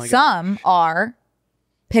 Oh my god. Some are.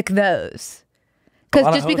 Pick those.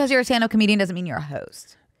 Because just because you're a stand-up comedian doesn't mean you're a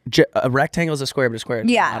host. A rectangle is a square, but a square is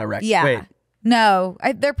not a rectangle. Yeah. Wait. No,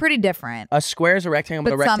 they're pretty different. A square is a rectangle,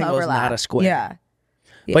 but a rectangle is not a square. Yeah.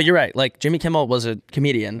 But you're right. Like, Jimmy Kimmel was a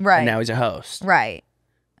comedian, right, and now he's a host. Right.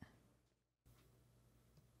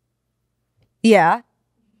 Yeah.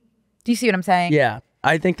 Do you see what I'm saying? Yeah.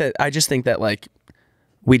 I just think that, like,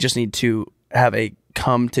 we just need to have a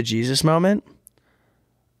come to Jesus moment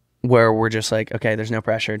where we're just like, okay, there's no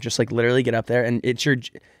pressure. Just, like, literally get up there, and it's your,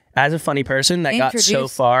 as a funny person that got so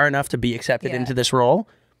far enough to be accepted into this role,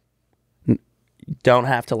 don't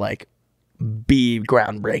have to, like, be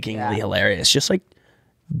groundbreakingly hilarious. Just, like,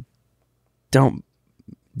 don't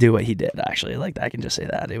do what he did, actually. Like, I can just say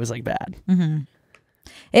that. It was, like, bad.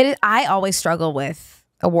 I always struggle with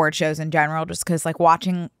award shows in general just because, like,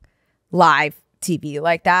 watching live TV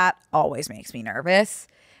like that always makes me nervous.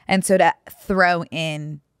 And so to throw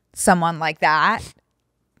in someone like that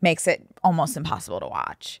makes it almost impossible to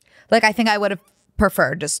watch. Like, I think I would have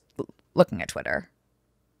preferred just looking at Twitter.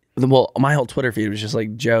 Well, my whole Twitter feed was just,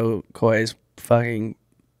 like, Joe Coy's fucking.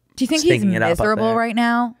 Do you think he's miserable right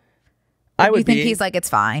now? I would think he's like, it's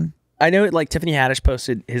fine. I know, like, Tiffany Haddish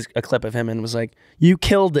posted a clip of him and was like, you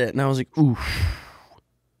killed it. And I was like, oof.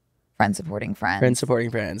 Friends supporting friends. Friends supporting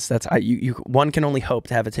friends. That's how one can only hope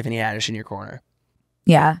to have a Tiffany Haddish in your corner.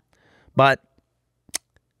 Yeah. But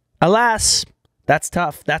alas, that's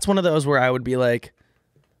tough. That's one of those where I would be like,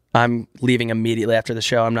 I'm leaving immediately after the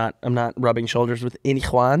show. I'm not rubbing shoulders with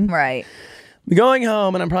anyone. Right. I'm going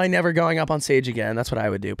home, and I'm probably never going up on stage again. That's what I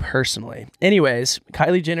would do personally. Anyways,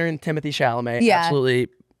 Kylie Jenner and Timothée Chalamet absolutely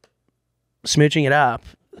smooching it up,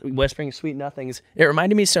 whispering sweet nothings. It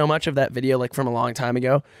reminded me so much of that video, like, from a long time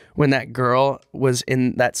ago when that girl was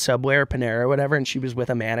in that Subway or Panera or whatever, and she was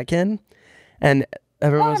with a mannequin, and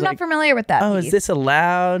everyone was I'm like, not familiar with that. Oh, piece. Is this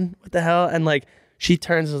allowed? What the hell? And, like, she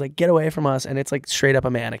turns and is like, get away from us, and it's, like, straight up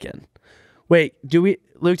a mannequin. Wait,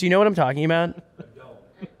 Luke, do you know what I'm talking about?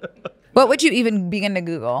 What would you even begin to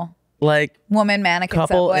Google? Like, woman mannequin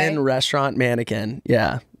couple Subway? in restaurant mannequin.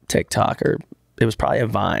 Yeah, TikTok, or it was probably a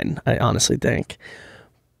Vine, I honestly think.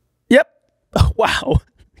 Yep. Wow.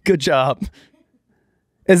 Good job.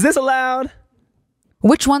 Is this allowed?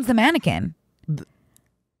 Which one's the mannequin?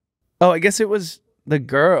 I guess it was the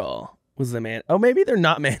girl was the man. Oh, maybe they're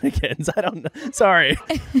not mannequins. I don't know. Sorry.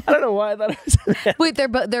 I don't know why I thought it was. Wait,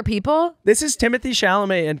 they're people? This is Timothée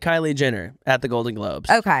Chalamet and Kylie Jenner at the Golden Globes.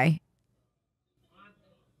 Okay.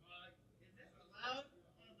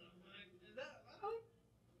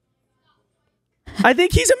 I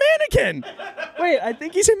think he's a mannequin. Wait, I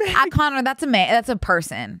think he's a mannequin. Connor, that's a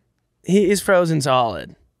person. He is frozen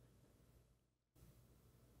solid.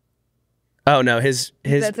 Oh no, his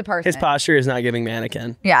that's a person. His posture is not giving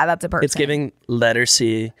mannequin. Yeah, that's a person. It's giving letter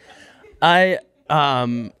C. That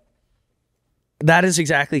is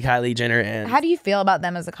exactly Kylie Jenner. And how do you feel about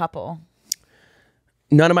them as a couple?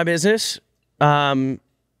 None of my business.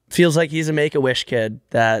 Feels like he's a Make-A-Wish kid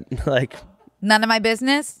that, like, None of my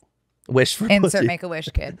business. Wish for Insert pussy. Make-A-Wish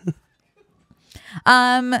kid.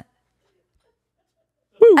 I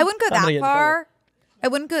wouldn't go that far. I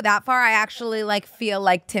wouldn't go that far. I actually like feel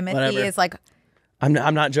like Timothy Whatever. is like I'm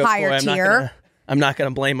not joking. higher tier. I'm not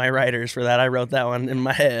gonna blame my writers for that. I wrote that one in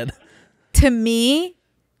my head. To me,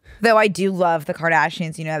 though I do love the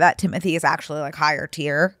Kardashians, you know, that Timothy is actually like higher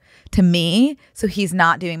tier to me. So he's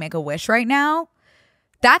not doing Make-A-Wish right now.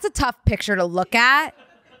 That's a tough picture to look at.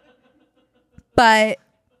 But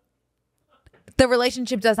the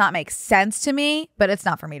relationship does not make sense to me, but it's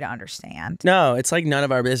not for me to understand. No, it's like none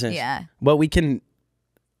of our business. Yeah. But we can,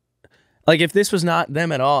 like, if this was not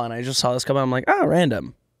them at all and I just saw this couple, I'm like, oh,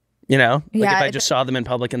 random. You know? Like Yeah, if I just saw them in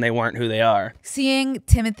public and they weren't who they are. Seeing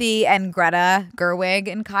Timothy and Greta Gerwig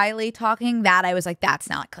and Kylie talking, that I was like, that's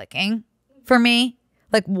not clicking for me.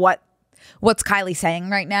 Like what's Kylie saying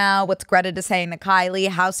right now? What's Greta saying to Kylie?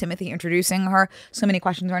 How's Timothy introducing her? So many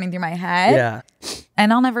questions running through my head. Yeah.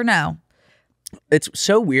 And I'll never know. It's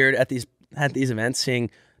so weird at these events seeing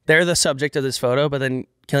they're the subject of this photo, but then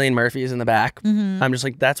Cillian Murphy is in the back. I'm just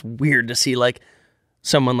like, that's weird to see like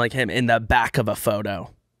someone like him in the back of a photo.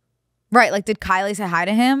 Right. Like, did Kylie say hi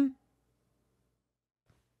to him?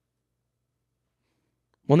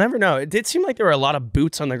 We'll never know. It did seem like there were a lot of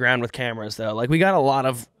boots on the ground with cameras, though. Like, we got a lot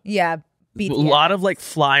of like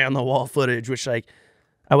fly on the wall footage, which like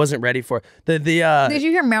I wasn't ready for. Did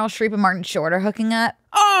you hear Meryl Streep and Martin Short are hooking up?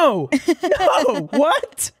 Oh no!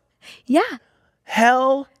 What? Yeah.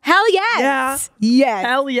 Hell yes. yeah. Yes.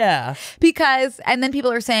 Hell yeah. Because, and then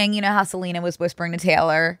people are saying, you know, how Selena was whispering to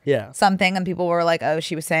Taylor something, and people were like, oh,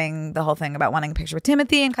 she was saying the whole thing about wanting a picture with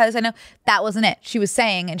Timothy, and Kylie said, no, that wasn't it. She was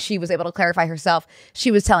saying, and she was able to clarify herself,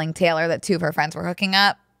 she was telling Taylor that 2 of her friends were hooking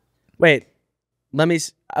up. Wait,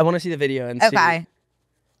 I want to see the video and see. Okay.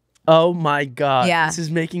 Oh my God. Yeah. This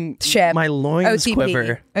is making Ship. my loins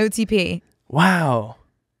quiver. OTP. Wow.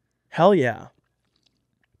 Hell yeah.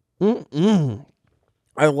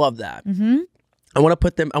 I love that. I want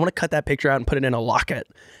to cut that picture out and put it in a locket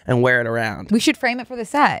and wear it around. We should frame it for the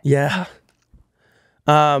set. Yeah.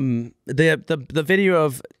 The video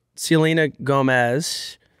of Selena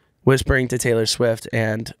Gomez whispering to Taylor Swift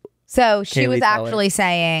and so she Kaylee was Teller. actually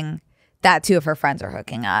saying that 2 of her friends are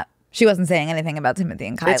hooking up. She wasn't saying anything about Timothy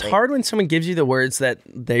and Kylie. It's hard when someone gives you the words that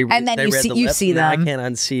they and then they you read see the you lip, see and them. I can't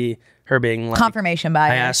unsee her being like Confirmation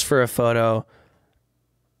bias. I asked for a photo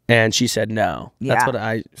and she said no. That's Yeah. what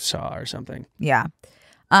I saw or something. Yeah.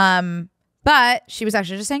 But she was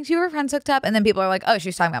actually just saying 2 of her friends hooked up, and then people are like, oh,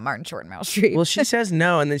 she's talking about Martin Short and Meryl Streep. Well, she says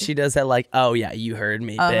no, and then she does that like, oh yeah, you heard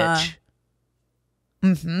me, bitch.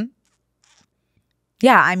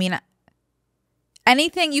 Yeah, I mean,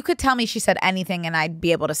 anything, you could tell me she said anything and I'd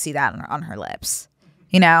be able to see that on her lips,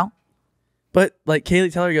 you know? But like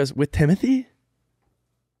Kaylee Teller goes, with Timothy?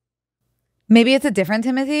 Maybe it's a different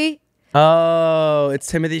Timothy. Oh, it's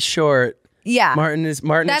Timothy Short. Yeah. Martin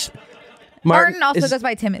also goes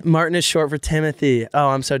by Timothy. Martin is short for Timothy. Oh,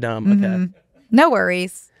 I'm so dumb. Okay. No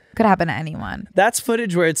worries. Could happen to anyone. That's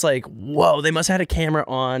footage where it's like, whoa, they must have had a camera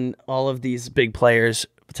on all of these big players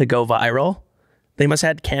to go viral. They must have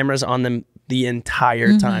had cameras on them the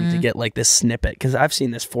entire time to get like this snippet, because I've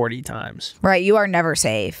seen this 40 times. Right. You are never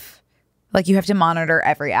safe. Like, you have to monitor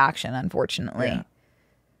every action, unfortunately. Yeah.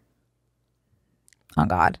 Oh,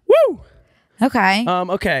 God. Woo! Okay.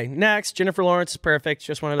 Okay, next, Jennifer Lawrence is perfect.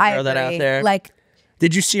 Just wanted to throw that out there. Like,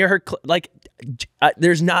 did you see her?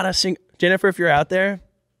 There's not a single Jennifer. If you're out there,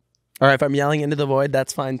 or if I'm yelling into the void,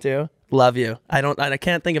 that's fine too. Love you. I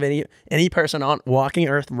can't think of any person on walking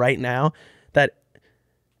Earth right now that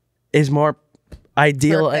is more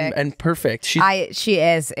ideal and perfect. She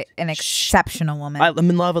is an exceptional woman. I'm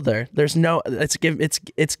in love with her. There's no.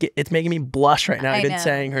 It's making me blush right now. I've been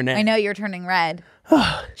saying her name. I know you're turning red.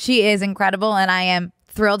 She is incredible, and I am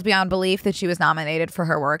thrilled beyond belief that she was nominated for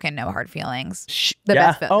her work in No Hard Feelings.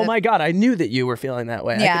 Oh my God, I knew that you were feeling that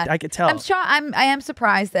way. Yeah. I could tell. I am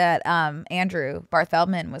surprised that Andrew Barth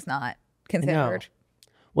Feldman was not considered.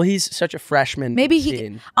 Well, he's such a freshman.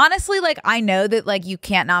 Maybe honestly, like, I know that like you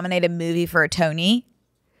can't nominate a movie for a Tony,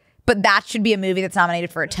 but that should be a movie that's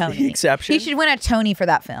nominated for a Tony. The exception. He should win a Tony for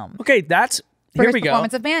that film. Okay, For his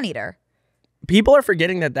performance of Maneater. People are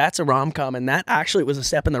forgetting that that's a rom-com, and that actually was a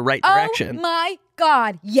step in the right direction. Oh my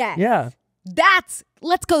God, yes. Yeah.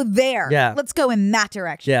 Let's go there. Yeah. Let's go in that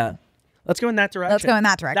direction. Yeah. Let's go in that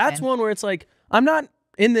direction. That's one where it's like, I'm not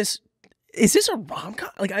in this. Is this a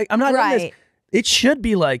rom-com? Like, I'm not in this. It should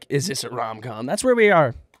be like, is this a rom-com? That's where we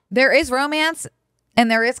are. There is romance and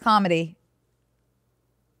there is comedy.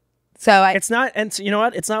 So it's not, and you know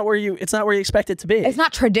what? It's not where you expect it to be. It's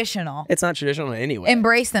not traditional. It's not traditional in any way.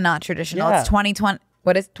 Embrace the not traditional. Yeah. It's 2020.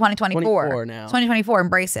 What is 2024? 24 now. 2024.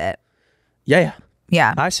 Embrace it. Yeah.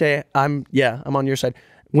 Yeah. I say I'm on your side.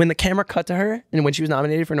 When the camera cut to her and when she was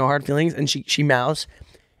nominated for No Hard Feelings and she mouths,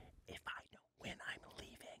 if I don't win, I'm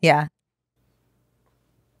leaving. Yeah.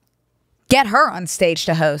 Get her on stage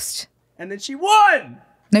to host. And then she won.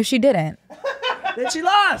 No, she didn't. Then she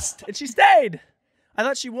lost and she stayed. I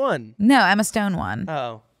thought she won. No, Emma Stone won.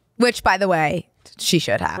 Oh. Which, by the way, she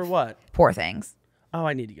should have. For what? Poor Things. Oh,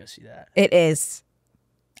 I need to go see that. It is.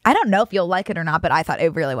 I don't know if you'll like it or not, but I thought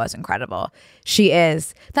it really was incredible. She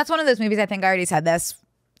is. That's one of those movies, I think I already said this,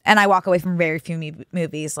 and I walk away from very few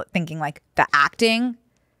movies thinking like the acting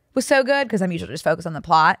was so good because I'm usually just focused on the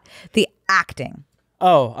plot. The acting.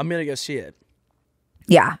 Oh, I'm going to go see it.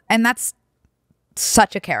 Yeah. And that's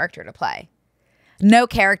such a character to play. No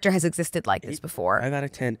character has existed like this before. 5 out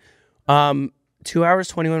of 10. 2 hours,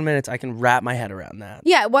 21 minutes. I can wrap my head around that.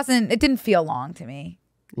 Yeah, it didn't feel long to me.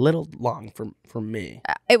 Little long for me.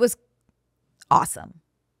 It was awesome.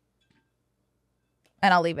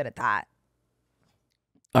 And I'll leave it at that.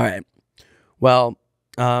 All right. Well,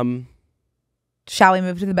 shall we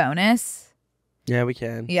move to the bonus? Yeah, we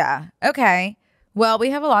can. Yeah. Okay. Well, we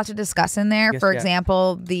have a lot to discuss in there. For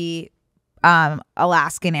example, the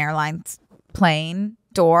Alaskan Airlines plane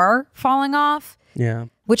door falling off. Yeah.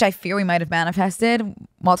 Which I fear we might have manifested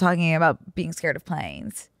while talking about being scared of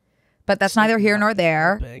planes. But that's neither here nor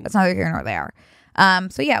there. That's neither here nor there.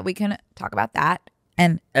 So yeah, we can talk about that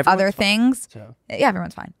and other things. So. Yeah,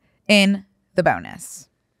 everyone's fine. In the bonus.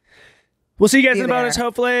 We'll see you guys in the bonus,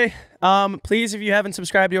 hopefully. Please, if you haven't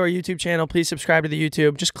subscribed to our YouTube channel, please subscribe to the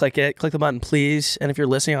YouTube. Just click it. Click the button, please. And if you're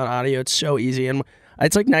listening on audio, it's so easy. And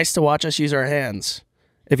it's like nice to watch us use our hands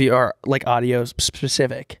if you are like audio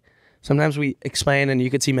specific. Sometimes we explain and you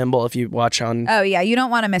could see Mimble if you watch on... Oh, yeah. You don't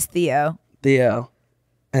want to miss Theo.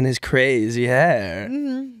 And his crazy hair.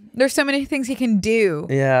 Mm-hmm. There's so many things he can do.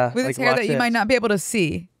 Yeah. With his hair that you might not be able to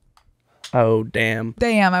see. Oh, damn.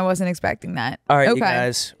 Damn, I wasn't expecting that. All right, you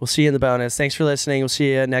guys. We'll see you in the bonus. Thanks for listening. We'll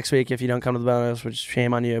see you next week if you don't come to the bonus, which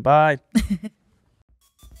shame on you. Bye.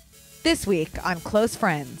 This week on Close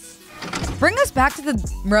Friends. Bring us back to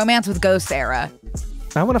the romance with ghosts era.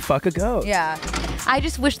 I want to fuck a ghost. Yeah. I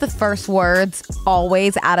just wish the first words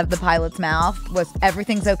always out of the pilot's mouth was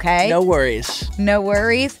everything's okay. No worries. No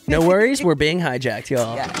worries. No worries. We're being hijacked,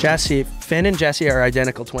 y'all. Yeah. Finn and Jesse are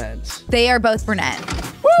identical twins. They are both brunette.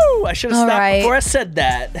 Woo! I should have stopped before I said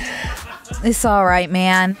that. It's all right,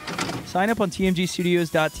 man. Sign up on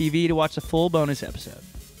tmgstudios.tv to watch the full bonus episode.